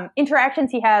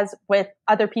interactions he has with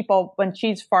other people when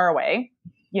she's far away,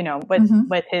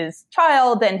 with his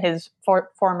child and his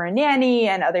former nanny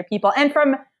and other people, and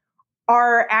from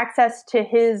our access to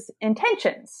his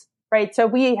intentions, right? So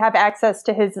we have access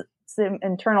to his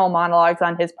internal monologues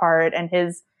on his part and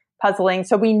his puzzling.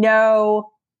 So we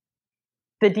know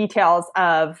the details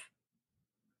of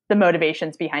the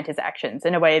motivations behind his actions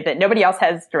in a way that nobody else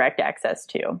has direct access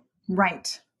to.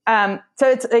 Right. So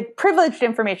it's like privileged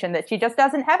information that she just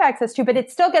doesn't have access to, but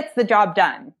it still gets the job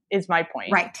done, is my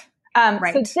point. Right.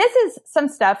 So this is some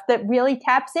stuff that really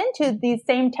taps into these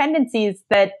same tendencies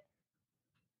that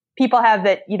people have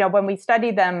that, when we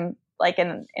study them, like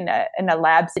in a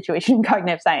lab situation in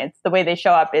cognitive science, the way they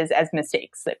show up is as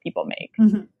mistakes that people make.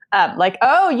 Like,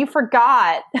 oh, you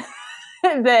forgot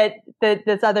that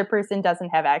this other person doesn't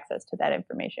have access to that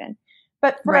information.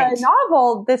 But for a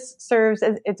novel, this serves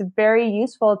as, it's very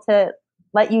useful to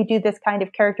let you do this kind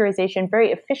of characterization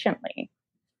very efficiently.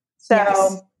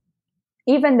 So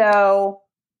even though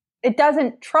it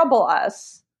doesn't trouble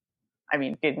us, I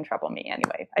mean, it didn't trouble me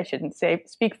anyway. I shouldn't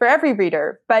speak for every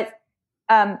reader, but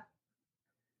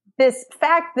this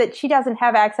fact that she doesn't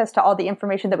have access to all the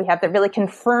information that we have that really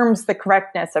confirms the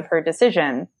correctness of her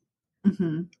decision,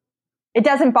 it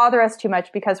doesn't bother us too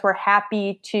much because we're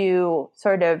happy to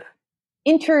sort of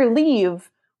interleave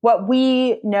what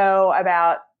we know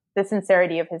about the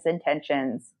sincerity of his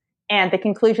intentions and the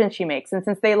conclusions she makes. And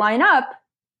since they line up,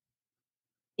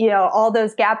 all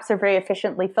those gaps are very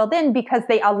efficiently filled in because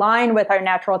they align with our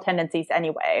natural tendencies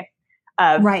anyway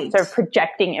of sort of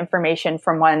projecting information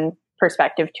from one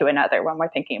perspective to another when we're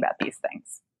thinking about these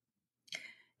things.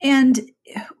 And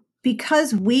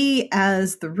because we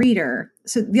as the reader,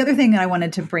 so the other thing that I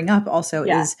wanted to bring up also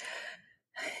is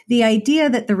the idea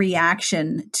that the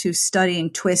reaction to studying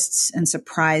twists and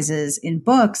surprises in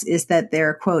books is that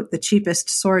they're, quote, the cheapest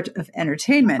sort of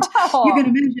entertainment. You can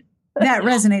imagine that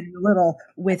resonated a little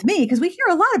with me because we hear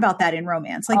a lot about that in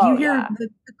romance. Like you hear the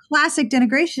classic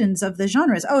denigrations of the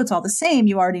genres. Oh, it's all the same.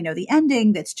 You already know the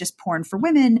ending. That's just porn for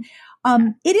women.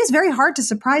 It is very hard to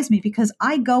surprise me because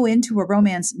I go into a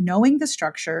romance knowing the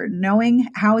structure, knowing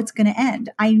how it's going to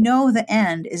end. I know the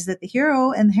end is that the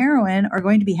hero and the heroine are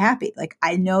going to be happy. Like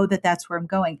I know that that's where I'm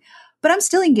going. But I'm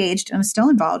still engaged, and I'm still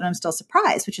involved, and I'm still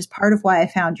surprised, which is part of why I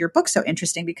found your book so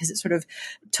interesting because it sort of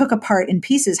took apart in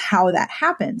pieces how that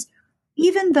happens.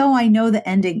 Even though I know the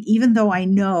ending, even though I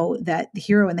know that the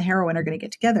hero and the heroine are going to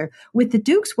get together, with the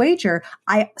Duke's Wager,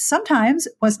 I sometimes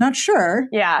was not sure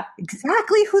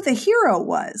exactly who the hero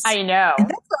was. I know. And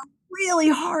that's a really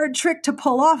hard trick to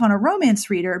pull off on a romance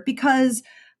reader because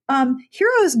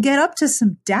heroes get up to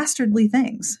some dastardly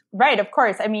things. Right, of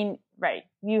course. I mean,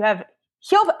 you have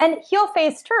heel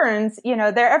face turns,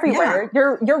 they're everywhere.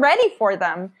 Yeah. You're ready for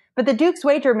them. But the Duke's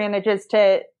Wager manages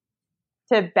to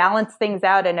balance things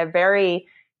out in a very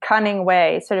cunning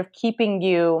way, sort of keeping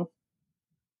you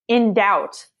in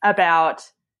doubt about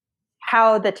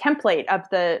how the template of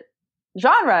the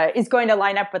genre is going to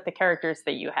line up with the characters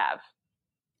that you have.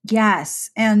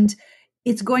 Yes. And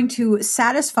it's going to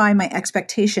satisfy my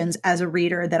expectations as a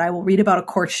reader that I will read about a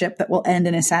courtship that will end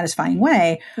in a satisfying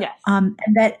way. Yes. And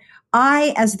that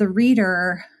I, as the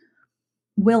reader,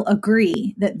 will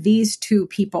agree that these two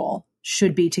people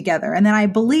should be together. And then I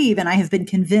believe, and I have been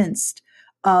convinced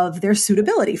of their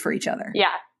suitability for each other. Yeah.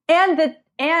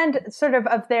 And sort of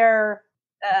their,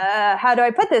 how do I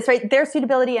put this, right? Their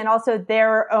suitability and also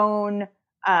their own,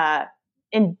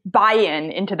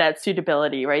 buy-in into that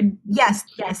suitability, right? Yes.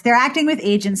 They're acting with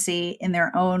agency in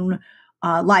their own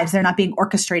lives. They're not being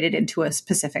orchestrated into a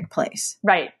specific place.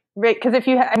 Right. Because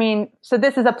so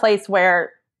this is a place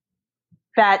where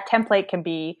that template can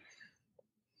be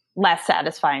less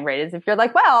satisfying, right? Is if you're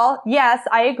like, well, yes,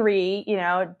 I agree,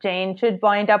 Jane should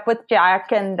wind up with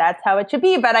Jack and that's how it should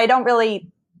be, but I don't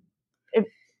really,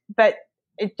 but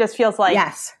it just feels like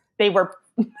they were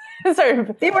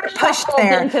they were pushed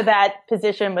there into that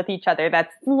position with each other.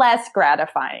 That's less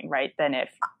gratifying, right? Than if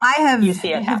you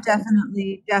see it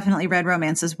happen. Definitely read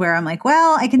romances where I'm like,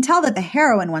 well, I can tell that the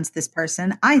heroine wants this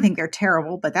person. I think they're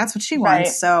terrible, but that's what she wants.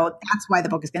 Right. So that's why the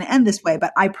book is going to end this way.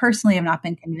 But I personally have not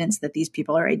been convinced that these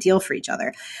people are ideal for each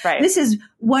other. Right. This is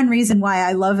one reason why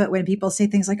I love it when people say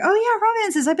things like, oh yeah,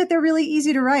 romances, I bet they're really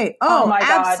easy to write. Oh my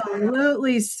God.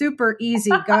 Absolutely super easy.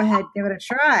 Go ahead, give it a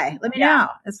try. Let me know.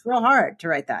 It's real hard to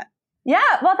write that. Yeah,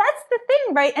 well, that's the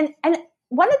thing, right? And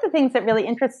one of the things that really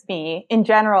interests me in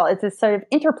general is this sort of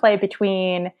interplay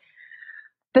between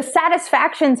the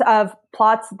satisfactions of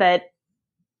plots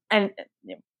and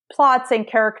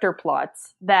character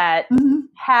plots that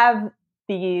have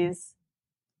these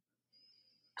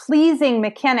pleasing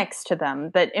mechanics to them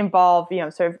that involve,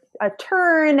 sort of a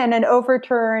turn and an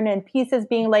overturn and pieces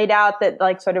being laid out that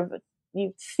like sort of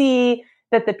you see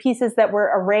that the pieces that were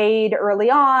arrayed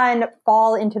early on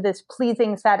fall into this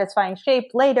pleasing, satisfying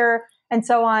shape later, and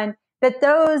so on, that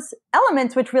those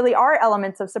elements, which really are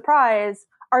elements of surprise,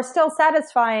 are still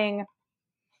satisfying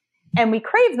and we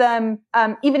crave them,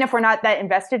 even if we're not that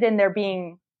invested in their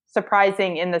being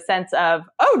surprising in the sense of,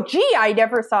 oh, gee, I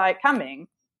never saw it coming.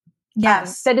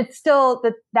 Yes. That it's still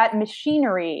that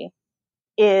machinery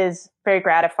is very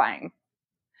gratifying.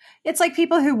 It's like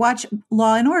people who watch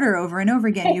Law and Order over and over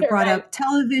again. You brought up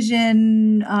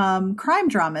television crime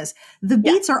dramas. The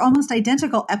beats are almost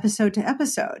identical episode to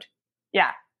episode.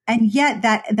 Yeah. And yet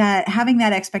that having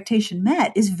that expectation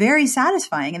met is very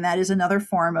satisfying. And that is another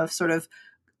form of sort of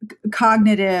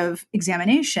cognitive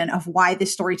examination of why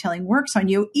this storytelling works on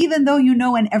you, even though you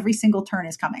know when every single turn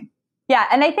is coming. Yeah.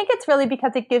 And I think it's really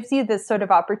because it gives you this sort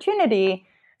of opportunity.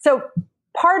 So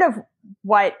part of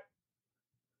what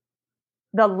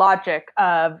the logic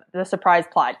of the surprise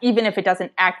plot, even if it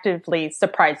doesn't actively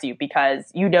surprise you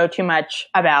because you know too much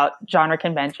about genre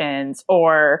conventions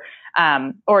or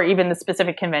even the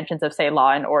specific conventions of, say,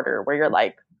 Law and Order, where you're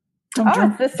like, oh,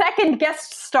 it's the second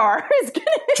guest star is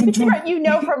going to be, you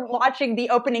know, from watching the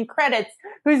opening credits,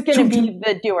 who's going to be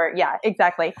the doer. Yeah,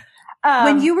 exactly.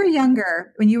 When you were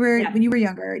younger,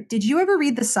 did you ever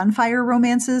read the Sunfire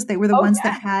romances? They were the ones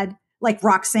that had like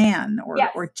Roxanne or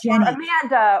Jenny, or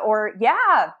Amanda, or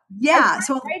I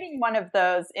was writing one of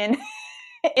those in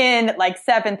like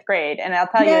 7th grade, and I'll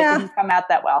tell you, it didn't come out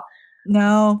that well.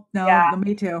 No,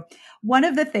 me too. One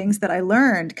of the things that I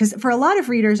learned, because for a lot of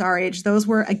readers our age, those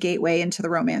were a gateway into the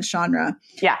romance genre.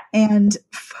 Yeah. And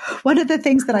one of the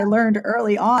things that I learned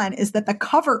early on is that the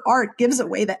cover art gives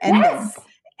away the ending. Yes,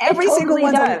 every single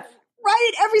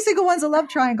one's a love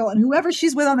triangle, and whoever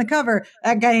she's with on the cover,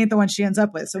 that guy ain't the one she ends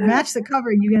up with. So match the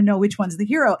cover and you're going to know which one's the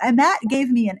hero. And that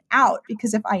gave me an out,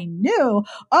 because if I knew,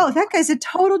 oh, that guy's a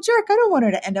total jerk, I don't want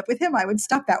her to end up with him, I would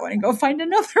stop that one and go find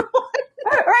another one.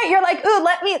 Right. You're like, ooh,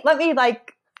 let me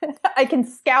like, I can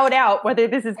scout out whether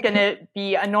this is going to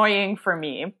be annoying for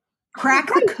me. Crack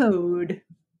the code.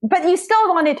 But you still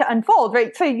want it to unfold,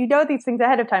 right? So you know these things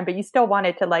ahead of time, but you still want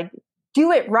it to like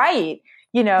do it right,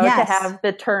 you know, to have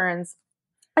the turns.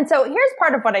 And so here's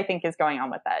part of what I think is going on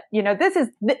with that. You know,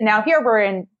 now here we're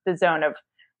in the zone of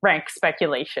rank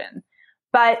speculation,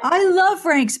 but I love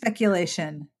rank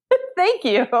speculation. Thank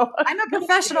you. I'm a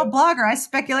professional blogger. I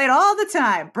speculate all the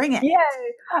time. Bring it.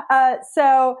 Yay.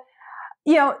 So,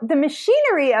 you know, the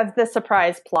machinery of the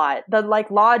surprise plot, the like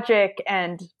logic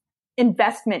and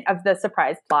investment of the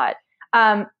surprise plot,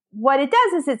 what it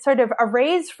does is it sort of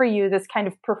arrays for you this kind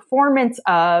of performance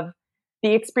of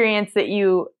the experience that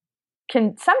you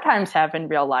can sometimes have in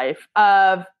real life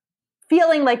of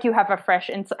feeling like you have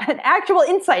an actual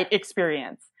insight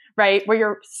experience, right? Where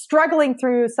you're struggling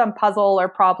through some puzzle or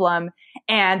problem,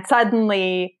 and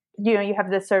suddenly, you know, you have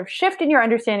this sort of shift in your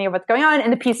understanding of what's going on,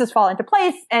 and the pieces fall into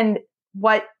place, and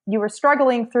what you were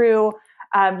struggling through,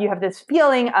 you have this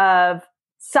feeling of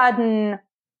sudden,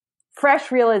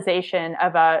 fresh realization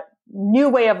of a new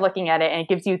way of looking at it, and it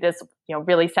gives you this, you know,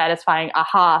 really satisfying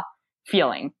aha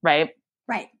feeling, right?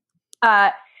 Right.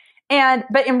 But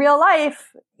in real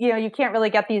life, you know, you can't really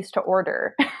get these to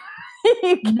order.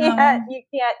 You can't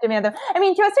demand them. I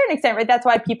mean, to a certain extent, right? That's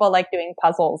why people like doing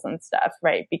puzzles and stuff,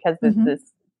 right? Because there's this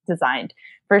designed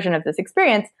version of this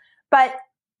experience. But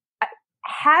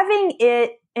having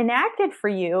it enacted for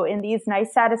you in these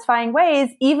nice, satisfying ways,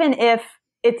 even if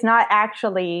it's not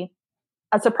actually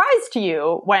a surprise to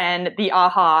you when the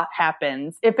aha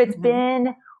happens, if it's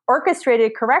been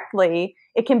orchestrated correctly,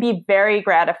 it can be very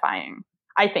gratifying,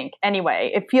 I think.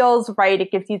 Anyway, it feels right.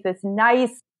 It gives you this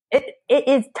nice, it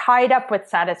is tied up with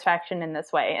satisfaction in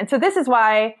this way. And so this is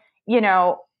why, you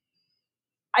know,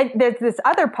 there's this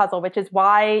other puzzle, which is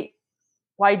why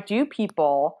do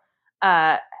people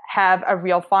have a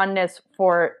real fondness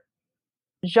for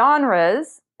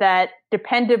genres that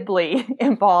dependably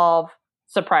involve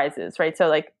surprises, right? So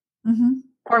like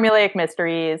formulaic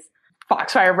mysteries,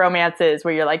 Foxfire romances,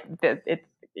 where you're like,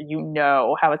 you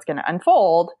know how it's going to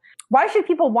unfold. Why should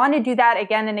people want to do that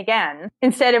again and again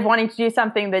instead of wanting to do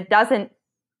something that doesn't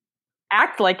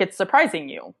act like it's surprising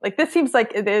you? Like, this seems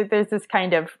like there's this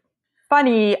kind of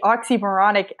funny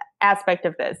oxymoronic aspect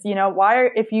of this. You know,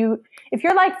 if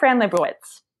you're like Fran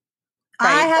Lebowitz,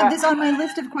 right? I have this on my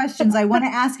list of questions I want to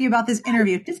ask you about this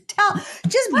interview.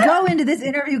 Just go into this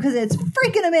interview because it's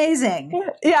freaking amazing.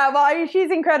 Yeah, well, I mean, she's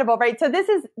incredible, right? So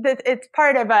it's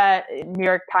part of a New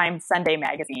York Times Sunday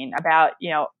magazine about,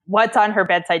 you know, what's on her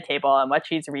bedside table and what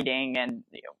she's reading and,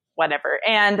 you know, whatever.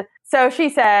 And so she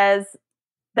says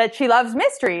that she loves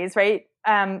mysteries, right?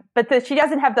 she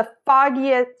doesn't have the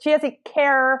foggiest, she doesn't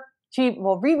care. She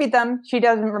will reread them. She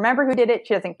doesn't remember who did it.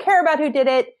 She doesn't care about who did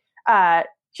it.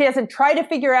 She doesn't try to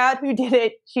figure out who did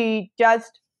it.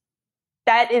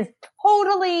 That is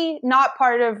totally not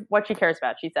part of what she cares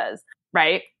about, she says.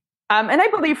 Right? And I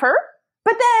believe her.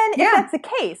 But then if that's the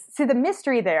case, so the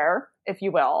mystery there, if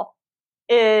you will,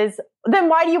 is then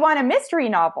why do you want a mystery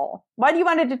novel? Why do you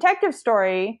want a detective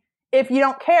story if you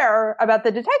don't care about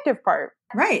the detective part?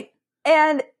 Right.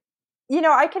 And,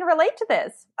 I can relate to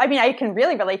this. I mean, I can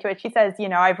really relate to it. She says,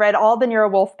 I've read all the Nero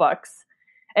Wolfe books.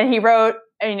 And he wrote,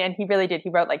 and he really did. He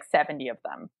wrote like 70 of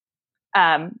them.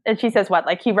 And she says,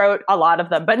 he wrote a lot of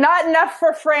them, but not enough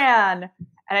for Fran.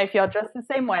 And I feel just the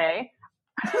same way.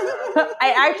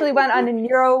 I actually went on a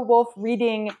Nero Wolfe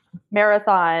reading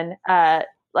marathon,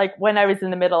 when I was in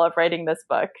the middle of writing this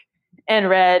book, and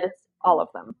read all of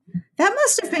them. That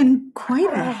must have been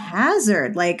quite a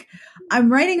hazard. Like,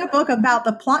 I'm writing a book about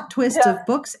the plot twists of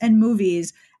books and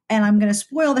movies, and I'm going to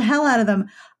spoil the hell out of them.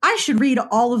 I should read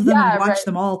all of them and watch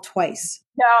them all twice.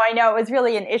 No, I know. It was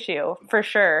really an issue, for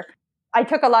sure. I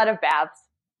took a lot of baths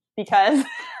because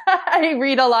I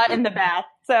read a lot in the bath.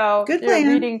 So good plan.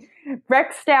 Reading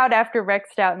Rex Stout after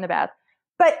Rex Stout in the bath.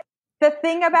 But the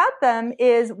thing about them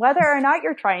is whether or not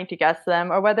you're trying to guess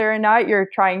them or whether or not you're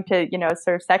trying to,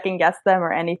 sort of second guess them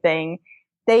or anything,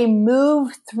 they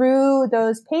move through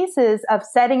those paces of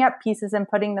setting up pieces and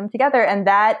putting them together. And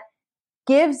that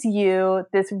gives you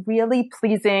this really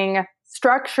pleasing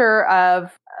structure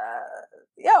of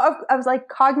like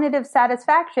cognitive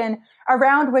satisfaction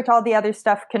around which all the other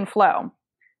stuff can flow.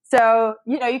 So,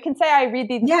 you can say I read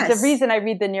these, the reason I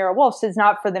read the Nero Wolves is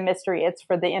not for the mystery. It's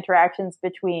for the interactions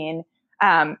between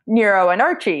Nero and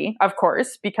Archie, of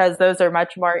course, because those are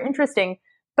much more interesting.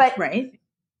 But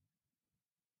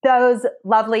those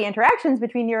lovely interactions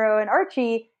between Nero and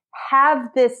Archie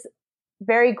have this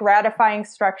very gratifying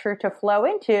structure to flow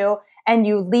into, and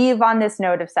you leave on this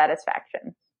note of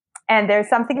satisfaction. And there's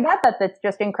something about that that's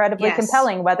just incredibly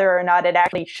compelling, whether or not it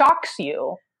actually shocks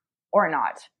you or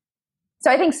not. So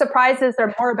I think surprises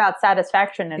are more about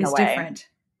satisfaction in a way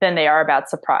than they are about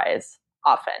surprise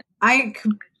often. I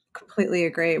completely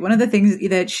agree. One of the things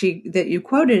that you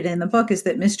quoted in the book is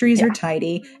that mysteries are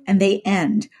tidy and they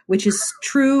end, which is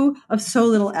true of so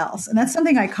little else. And that's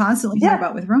something I constantly hear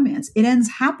about with romance. It ends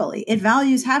happily. It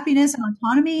values happiness and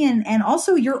autonomy and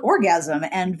also your orgasm,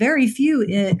 and very few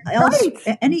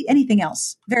anything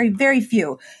else. Very, very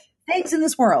few things in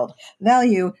this world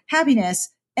value happiness,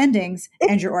 endings,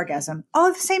 and your orgasm all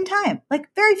at the same time.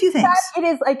 Like, very few things. It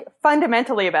is like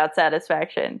fundamentally about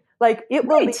satisfaction. Like, it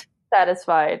will be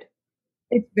satisfied.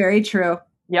 It's very true.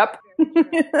 Yep.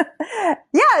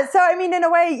 Yeah. So, I mean, in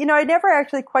a way, I never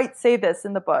actually quite say this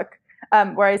in the book,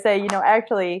 where I say,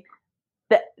 actually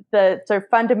the sort of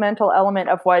fundamental element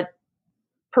of what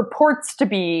purports to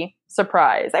be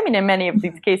surprise. I mean, in many of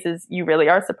these cases, you really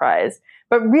are surprised,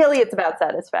 but really it's about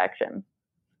satisfaction.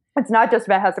 It's not just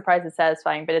about how surprise is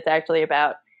satisfying, but it's actually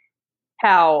about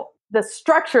how the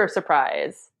structure of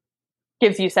surprise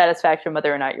gives you satisfaction,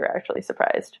 whether or not you're actually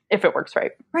surprised, if it works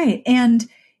right. Right. And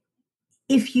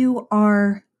if you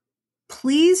are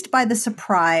pleased by the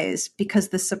surprise because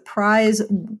the surprise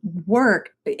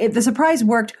worked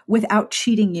without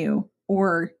cheating you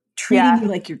or treating you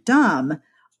like you're dumb,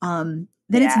 then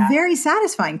it's very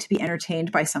satifying to be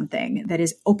entertained by something that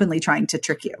is openly trying to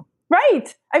trick you.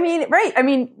 Right. I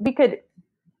mean, we could,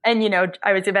 and,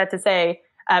 I was about to say,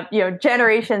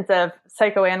 generations of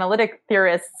psychoanalytic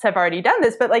theorists have already done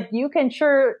this, but like you can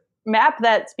sure map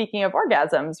that, speaking of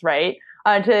orgasms, right?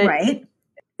 A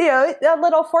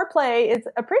little foreplay is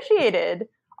appreciated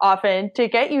often to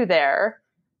get you there.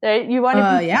 Right? You want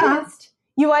to be teased.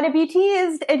 You want to be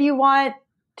teased, and you want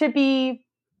to be,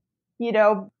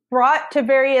 brought to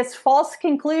various false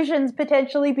conclusions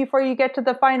potentially before you get to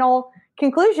the final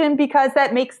conclusion, because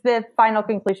that makes the final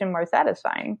conclusion more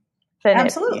satisfying than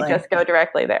if you just go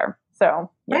directly there. So,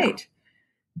 right.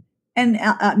 And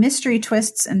mystery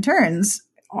twists and turns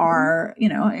are,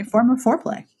 a form of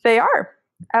foreplay. They are.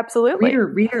 Absolutely.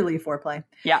 Readerly foreplay.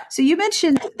 Yeah. So you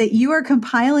mentioned that you are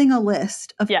compiling a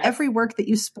list of every work that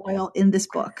you spoil in this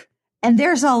book. And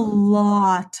there's a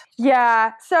lot.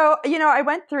 Yeah. So, I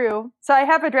went through, so I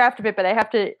have a draft of it, but I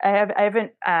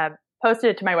haven't posted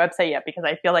it to my website yet because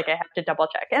I feel like I have to double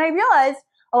check. And I realized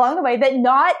along the way that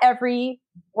not every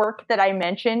work that I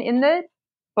mention in the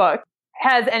book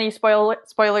has any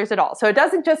spoilers at all. So it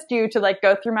doesn't just do to like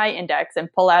go through my index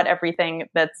and pull out everything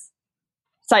that's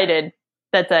cited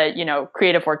that's a,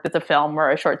 creative work, that's a film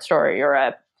or a short story or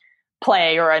a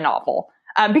play or a novel.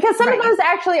 Because some of those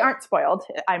actually aren't spoiled.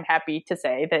 I'm happy to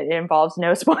say that it involves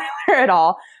no spoiler at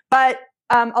all. But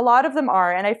A lot of them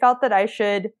are. And I felt that I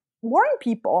should warn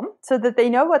people so that they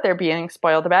know what they're being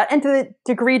spoiled about and to the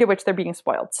degree to which they're being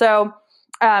spoiled. So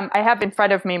I have in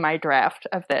front of me my draft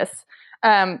of this.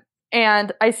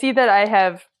 And I see that I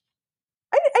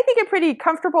think I'm pretty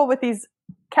comfortable with these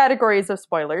categories of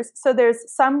spoilers. So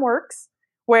there's some works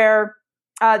where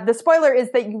the spoiler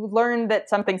is that you learn that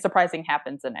something surprising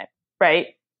happens in it, right?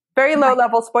 Very low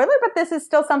level spoiler, but this is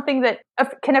still something that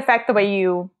can affect the way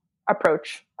you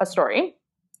approach a story.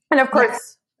 And of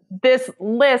course, this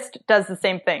list does the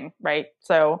same thing, right?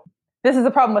 So this is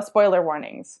the problem with spoiler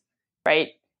warnings, right?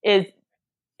 Is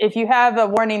if you have a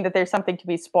warning that there's something to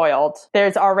be spoiled,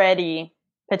 there's already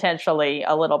potentially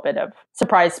a little bit of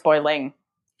surprise spoiling.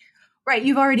 Right.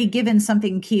 You've already given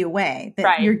something key away. That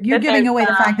right. You're giving away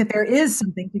the fact that there is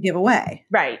something to give away.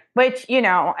 Right. Which,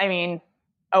 I mean,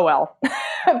 oh well.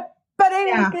 But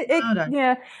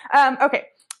okay.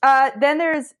 Then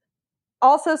there's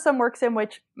also some works in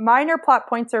which minor plot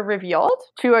points are revealed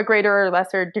to a greater or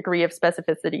lesser degree of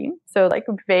specificity. So like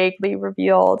vaguely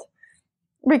revealed,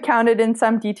 recounted in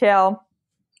some detail.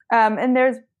 And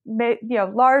there's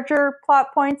larger plot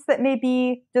points that may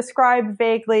be described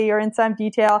vaguely or in some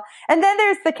detail. And then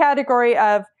there's the category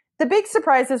of the big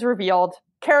surprise is revealed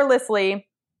carelessly,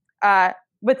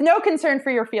 with no concern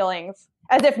for your feelings,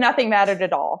 as if nothing mattered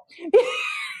at all.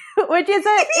 Which is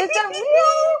it's a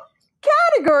real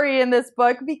category in this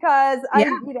book because I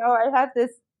have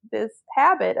this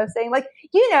habit of saying like,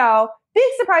 big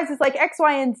surprises like X,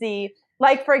 Y, and Z.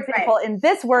 Like, for example, in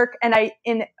this work, and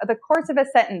in the course of a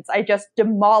sentence, I just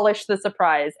demolish the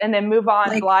surprise and then move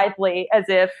on blithely as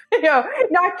if,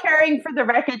 not caring for the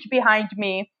wreckage behind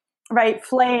me, right?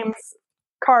 Flames,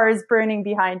 cars burning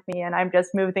behind me, and I'm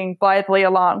just moving blithely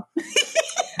along.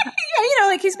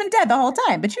 Like he's been dead the whole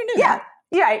time, but you knew that.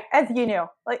 Yeah, as you knew.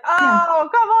 Like, oh,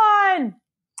 come on.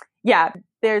 Yeah,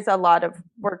 there's a lot of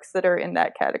works that are in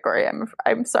that category,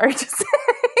 I'm sorry to say.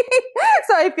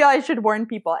 So I feel I should warn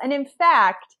people. And in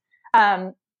fact,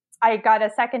 I got a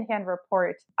secondhand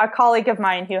report. A colleague of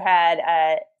mine who had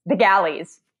the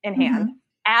galleys in hand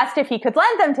asked if he could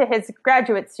lend them to his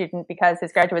graduate student because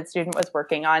his graduate student was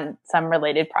working on some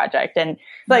related project. And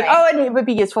and it would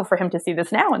be useful for him to see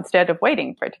this now instead of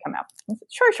waiting for it to come out. I said,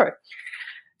 sure.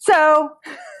 So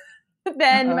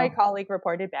then my colleague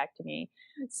reported back to me.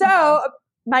 So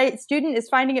my student is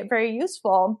finding it very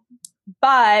useful,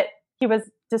 but he was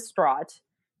distraught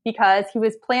because he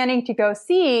was planning to go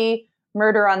see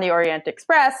Murder on the Orient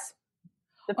Express.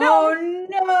 The film.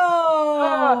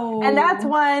 Oh, no. And that's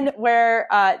one where,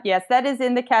 yes, that is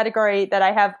in the category that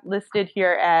I have listed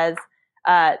here as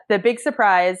the big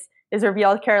surprise is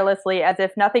revealed carelessly as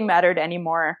if nothing mattered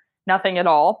anymore, nothing at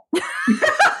all.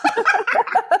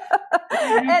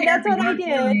 And that's what I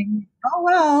did. Oh,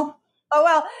 well.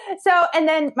 So, and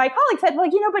then my colleague said, well,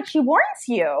 but she warns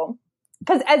you.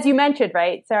 Because as you mentioned,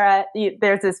 right, Sarah,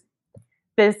 there's this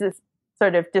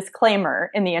sort of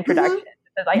disclaimer in the introduction.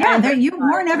 You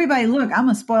warn everybody, look, I'm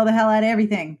going to spoil the hell out of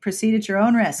everything. Proceed at your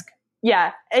own risk.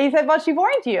 Yeah. And he said, well, she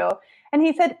warned you. And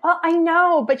he said, well, I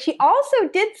know, but she also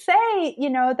did say,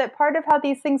 that part of how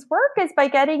these things work is by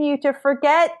getting you to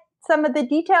forget some of the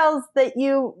details that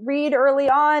you read early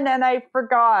on. And I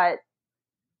forgot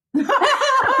the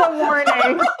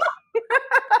warning.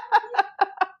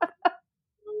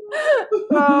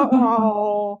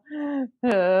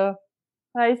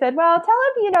 I said, well, tell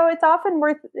him,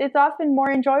 it's often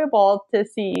more enjoyable to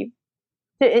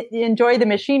enjoy the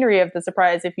machinery of the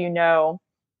surprise if you know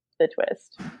the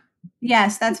twist.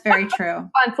 Yes, that's very true.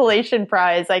 Consolation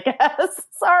prize, I guess.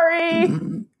 Sorry.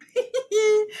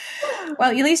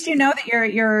 Well, at least you know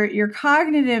that your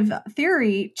cognitive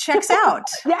theory checks out.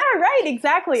 Yeah, right,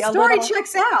 exactly. Story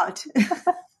checks out.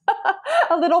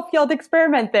 A little field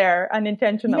experiment there,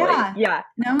 unintentionally. Yeah.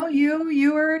 No,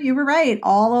 you were right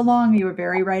all along. You were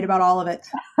very right about all of it.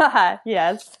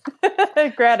 Yes.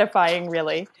 Gratifying,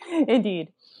 really.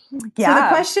 Indeed. Yeah. So the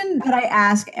question that I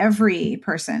ask every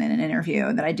person in an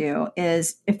interview that I do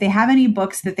is if they have any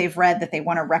books that they've read that they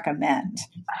want to recommend.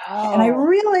 Oh. And I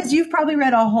realize you've probably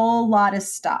read a whole lot of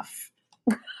stuff.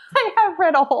 I have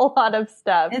read a whole lot of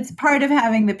stuff. It's part of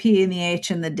having the P and the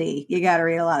H and the D. You got to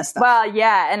read a lot of stuff. Well,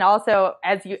 yeah. And also,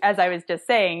 as I was just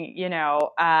saying,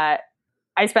 I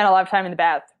spent a lot of time in the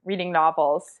bath reading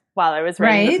novels while I was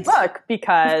writing this book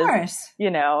because,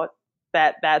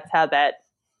 that's how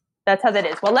that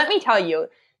is. Well, let me tell you,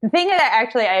 the thing that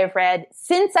I have read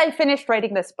since I finished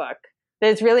writing this book that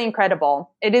is really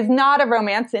incredible. It is not a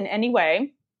romance in any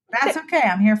way. That's okay.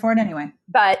 I'm here for it anyway.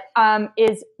 But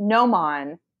is No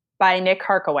Man by Nick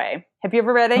Harkaway. Have you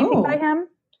ever read anything by him?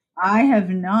 I have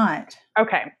not.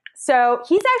 Okay. So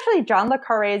he's actually John le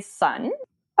Carré's son.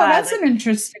 Oh, that's an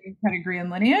interesting pedigree and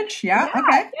lineage. Yeah.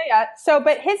 Okay. Yeah. So,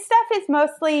 but his stuff is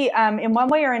mostly, in one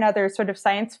way or another, sort of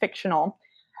science fictional.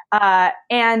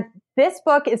 And this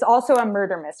book is also a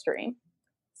murder mystery.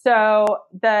 So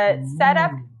the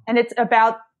setup, and it's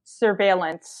about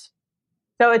surveillance.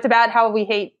 So it's about how we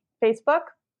hate Facebook,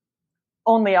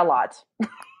 only a lot.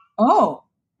 Oh,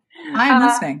 I'm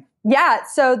listening. Yeah.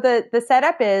 So the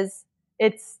setup is,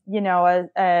 it's,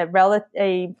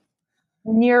 a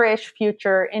nearish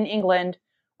future in England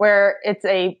where it's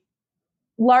a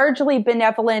largely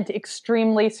benevolent,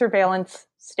 extremely surveillance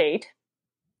state.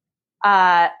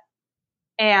 And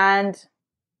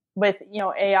with,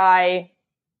 AI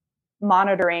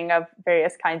monitoring of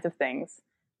various kinds of things.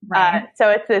 Right. So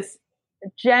it's this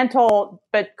gentle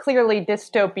but clearly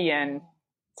dystopian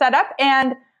setup.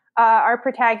 And our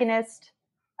protagonist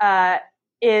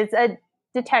is a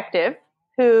detective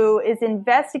who is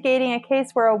investigating a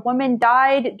case where a woman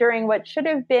died during what should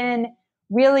have been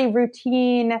really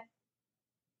routine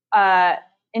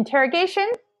interrogation,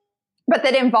 but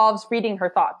that involves reading her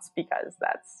thoughts because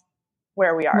that's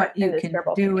where we are. What you can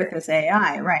do with this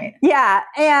AI, right? Yeah,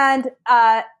 and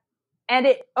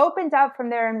it opens out from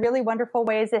there in really wonderful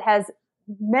ways.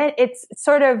 It's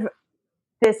sort of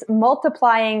this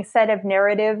multiplying set of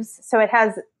narratives. So it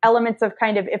has elements of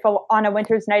kind of on a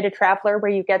winter's night, a traveler,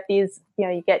 where you get these,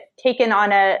 you get taken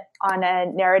on a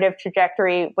narrative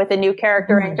trajectory with a new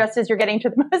character, and just as you're getting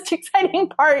to the most exciting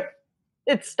part,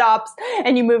 it stops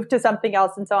and you move to something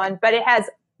else and so on. But it has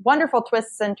wonderful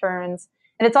twists and turns.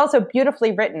 And it's also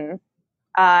beautifully written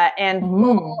and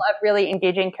full of really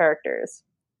engaging characters.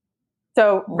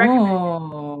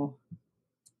 So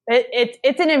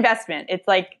it's an investment. It's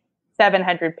like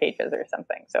 700 pages or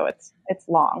something. So it's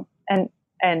long and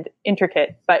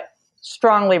intricate, but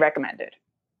strongly recommended.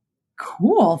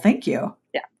 Cool. Thank you.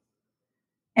 Yeah.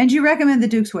 And you recommend The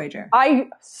Duke's Wager? I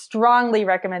strongly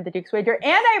recommend The Duke's Wager. And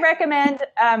I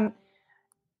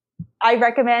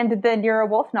recommend the Nero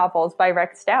Wolfe novels by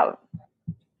Rex Stout.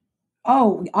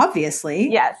 Oh,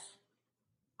 obviously. Yes.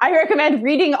 I recommend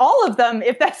reading all of them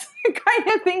if that's the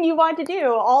kind of thing you want to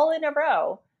do, all in a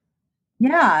row.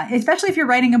 Yeah, especially if you're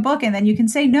writing a book and then you can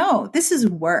say, no, this is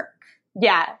work.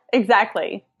 Yeah,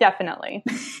 exactly. Definitely.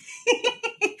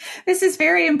 This is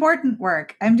very important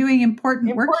work. I'm doing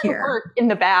important work here. Work in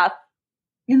the bath.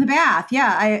 In the bath.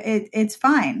 Yeah, it's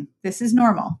fine. This is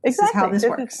normal. Exactly. This is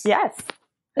how this works. Yes.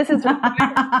 This is, well,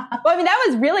 I mean, that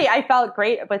was really, I felt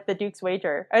great with The Duke's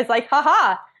Wager. I was like,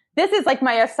 haha, this is like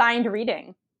my assigned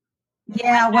reading.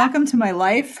 Yeah, welcome to my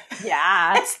life.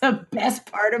 Yeah. That's the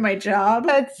best part of my job.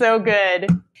 That's so good.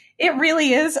 It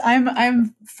really is.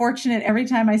 I'm fortunate every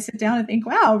time I sit down and think,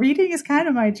 wow, reading is kind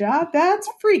of my job. That's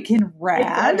freaking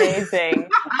rad. It's amazing.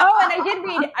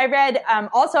 And I read,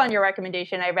 also on your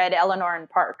recommendation, I read Eleanor and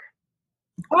Park.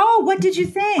 Oh, what did you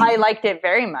think? I liked it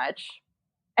very much.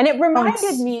 And it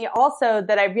reminded me also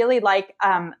that I really like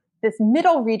this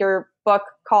middle reader book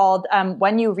called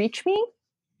When You Reach Me.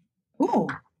 Ooh.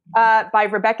 By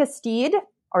Rebecca Steed,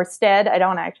 or Stead. I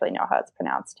don't actually know how it's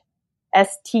pronounced.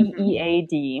 Stead.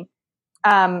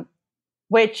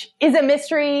 Which is a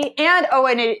mystery and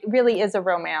it really is a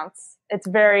romance. It's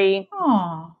very,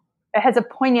 it has a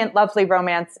poignant, lovely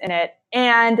romance in it.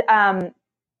 And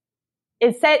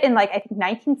it's set in I think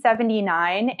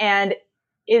 1979 and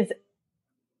is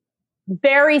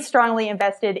very strongly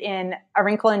invested in A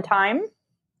Wrinkle in Time.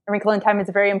 A Wrinkle in Time is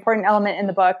a very important element in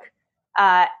the book.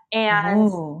 And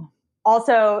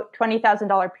also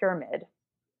 $20,000 Pyramid.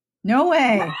 No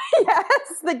way.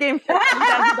 Yes, the game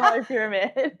 $20,000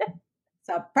 Pyramid.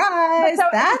 Surprise! So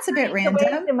that's a bit random. The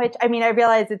ways in which, I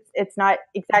realize it's not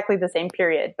exactly the same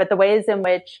period, but the ways in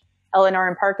which Eleanor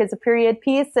and Park is a period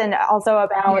piece and also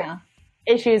about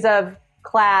issues of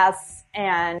class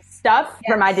and stuff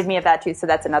reminded me of that too. So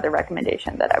that's another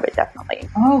recommendation that I would definitely.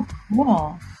 Oh,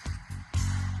 cool.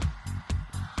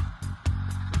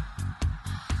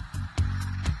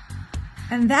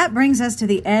 And that brings us to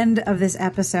the end of this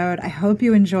episode. I hope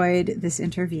you enjoyed this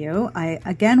interview. I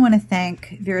again want to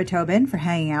thank Vera Tobin for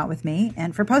hanging out with me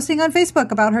and for posting on Facebook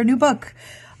about her new book.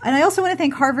 And I also want to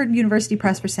thank Harvard University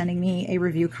Press for sending me a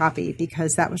review copy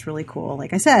because that was really cool.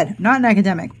 Like I said, not an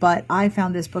academic, but I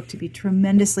found this book to be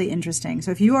tremendously interesting.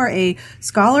 So if you are a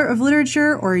scholar of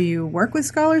literature or you work with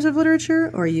scholars of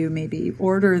literature or you maybe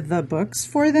order the books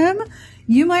for them,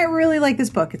 you might really like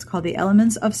this book. It's called The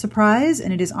Elements of Surprise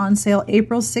and it is on sale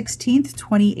April 16th,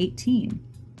 2018.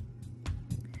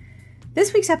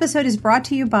 This week's episode is brought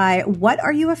to you by What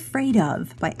Are You Afraid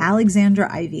Of? By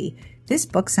Alexandra Ivy. This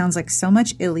book sounds like so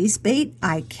much Elise bait,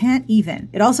 I can't even.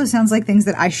 It also sounds like things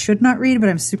that I should not read, but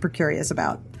I'm super curious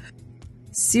about.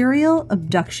 Serial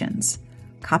abductions.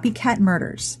 copycat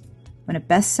murders. When a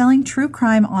best-selling true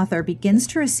crime author begins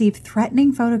to receive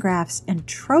threatening photographs and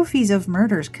trophies of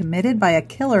murders committed by a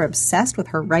killer obsessed with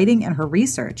her writing and her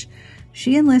research,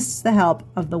 she enlists the help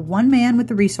of the one man with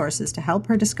the resources to help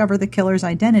her discover the killer's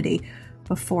identity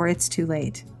before it's too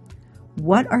late.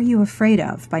 What Are You Afraid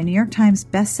Of by New York Times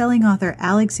bestselling author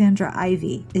Alexandra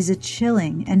Ivy is a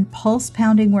chilling and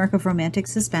pulse-pounding work of romantic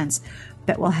suspense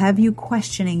that will have you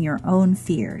questioning your own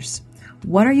fears.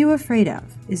 What Are You Afraid Of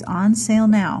is on sale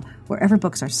now wherever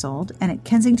books are sold and at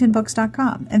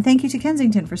kensingtonbooks.com. And thank you to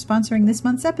Kensington for sponsoring this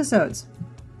month's episodes.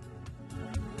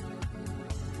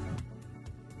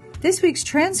 This week's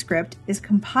transcript is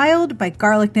compiled by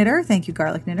Garlic Knitter, thank you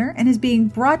Garlic Knitter, and is being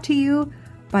brought to you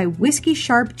by Whiskey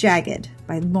Sharp Jagged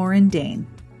by Lauren Dane.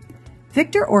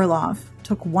 Victor Orloff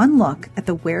took one look at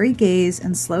the wary gaze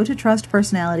and slow-to-trust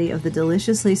personality of the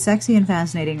deliciously sexy and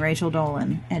fascinating Rachel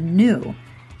Dolan and knew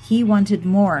he wanted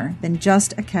more than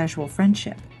just a casual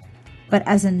friendship. But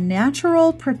as a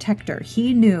natural protector,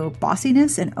 he knew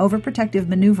bossiness and overprotective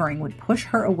maneuvering would push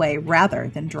her away rather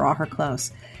than draw her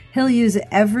close. He'll use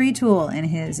every tool in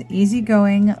his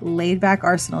easygoing, laid-back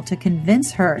arsenal to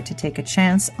convince her to take a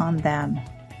chance on them.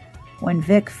 When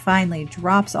Vic finally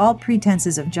drops all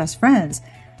pretenses of just friends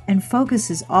and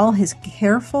focuses all his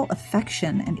careful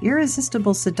affection and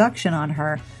irresistible seduction on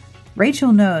her,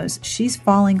 Rachel knows she's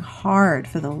falling hard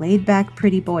for the laid-back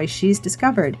pretty boy she's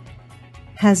discovered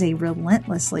has a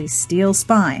relentlessly steel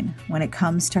spine when it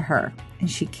comes to her,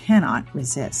 and she cannot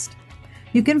resist.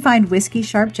 You can find Whiskey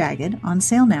Sharp Jagged on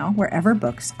sale now wherever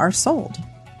books are sold.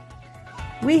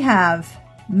 We have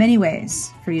many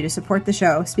ways for you to support the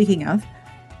show. Speaking of,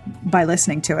 by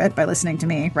listening to it, by listening to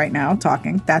me right now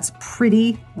talking. That's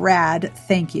pretty rad.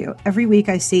 Thank you. Every week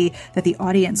I see that the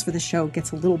audience for the show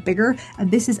gets a little bigger,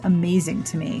 and this is amazing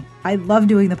to me. I love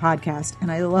doing the podcast,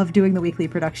 and I love doing the weekly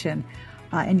production,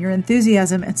 and your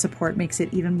enthusiasm and support makes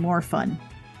it even more fun.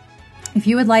 If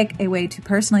you would like a way to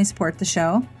personally support the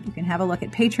show, you can have a look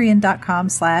at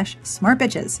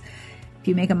patreon.com/smartbitches. If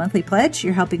you make a monthly pledge,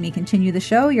 you're helping me continue the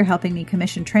show, you're helping me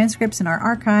commission transcripts in our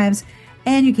archives,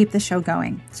 and you keep the show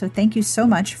going. So thank you so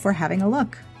much for having a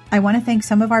look. I want to thank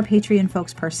some of our Patreon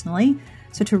folks personally.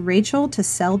 So to Rachel, to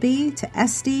Selby, to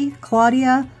Esty,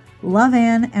 Claudia, Love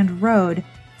Ann, and Rode,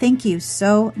 thank you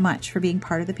so much for being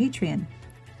part of the Patreon.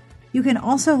 You can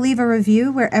also leave a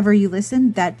review wherever you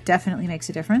listen. That definitely makes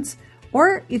a difference.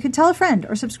 Or you can tell a friend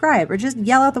or subscribe or just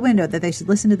yell out the window that they should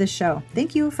listen to this show.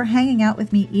 Thank you for hanging out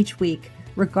with me each week,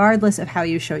 regardless of how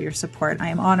you show your support. I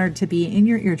am honored to be in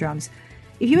your eardrums.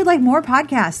 If you would like more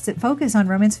podcasts that focus on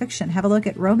romance fiction, have a look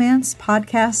at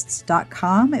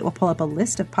romancepodcasts.com. It will pull up a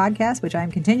list of podcasts, which I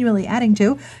am continually adding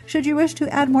to, should you wish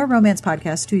to add more romance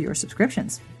podcasts to your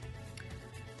subscriptions.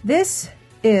 This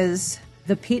is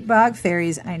the Peat Bog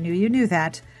Fairies. I knew you knew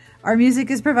that. Our music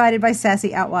is provided by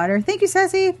Sassy Outwater. Thank you,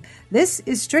 Sassy. This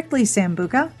is strictly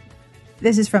Sambuca.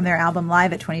 This is from their album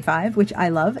Live at 25, which I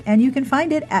love, and you can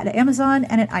find it at Amazon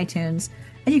and at iTunes.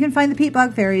 And you can find the Peat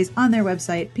Bog Fairies on their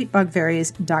website,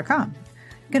 peatbogfairies.com.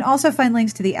 You can also find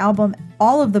links to the album,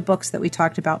 all of the books that we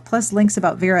talked about, plus links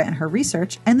about Vera and her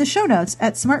research, and the show notes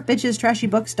at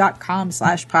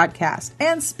smartbitchestrashybooks.com/podcast.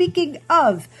 And speaking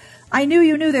of, I knew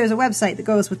you knew there's a website that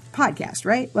goes with the podcast,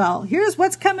 right? Well, here's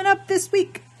what's coming up this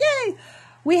week. Yay!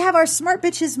 We have our Smart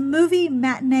Bitches movie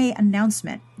matinee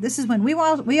announcement. This is when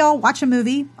we all watch a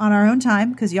movie on our own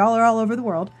time, because y'all are all over the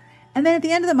world. And then at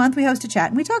the end of the month, we host a chat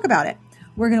and we talk about it.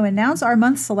 We're going to announce our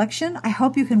month's selection. I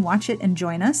hope you can watch it and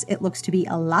join us. It looks to be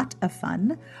a lot of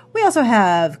fun. We also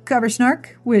have Cover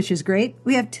Snark, which is great.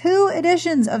 We have 2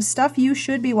 editions of stuff you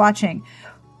should be watching,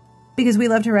 because we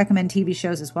love to recommend TV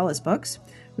shows as well as books.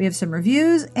 We have some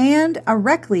reviews and a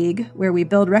rec league where we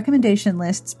build recommendation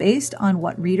lists based on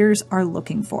what readers are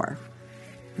looking for.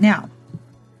 Now,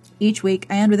 each week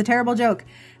I end with a terrible joke.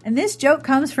 And this joke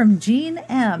comes from Jean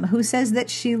M., who says that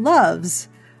she loves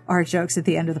our jokes at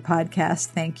the end of the podcast.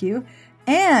 Thank you.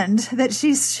 And that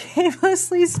she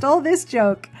shamelessly stole this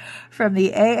joke from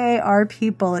the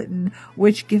AARP Bulletin,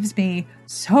 which gives me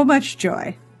so much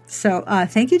joy. So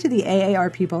thank you to the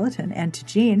AARP Bulletin and to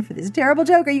Jean for this terrible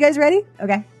joke. Are you guys ready?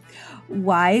 Okay.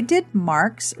 Why did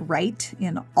Marx write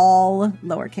in all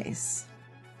lowercase?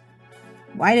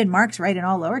 Why did Marx write in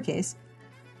all lowercase?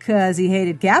 Because he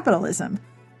hated capitalism.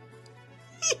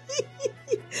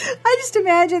 I just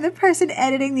imagine the person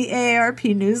editing the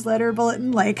AARP newsletter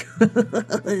bulletin like,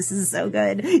 this is so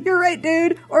good. You're right,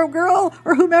 dude, or girl,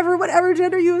 or whomever, whatever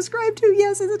gender you ascribe to.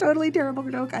 Yes, it's a totally terrible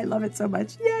joke. I love it so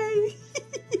much. Yay.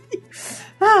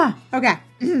 Okay.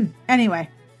 Anyway,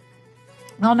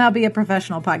 I'll now be a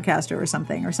professional podcaster or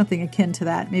something akin to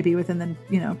that, maybe within the,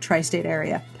 tri-state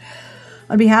area.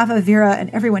 On behalf of Vera and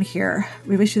everyone here,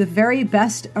 we wish you the very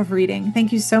best of reading.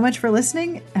 Thank you so much for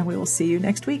listening, and we will see you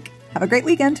next week. Have a great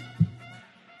weekend.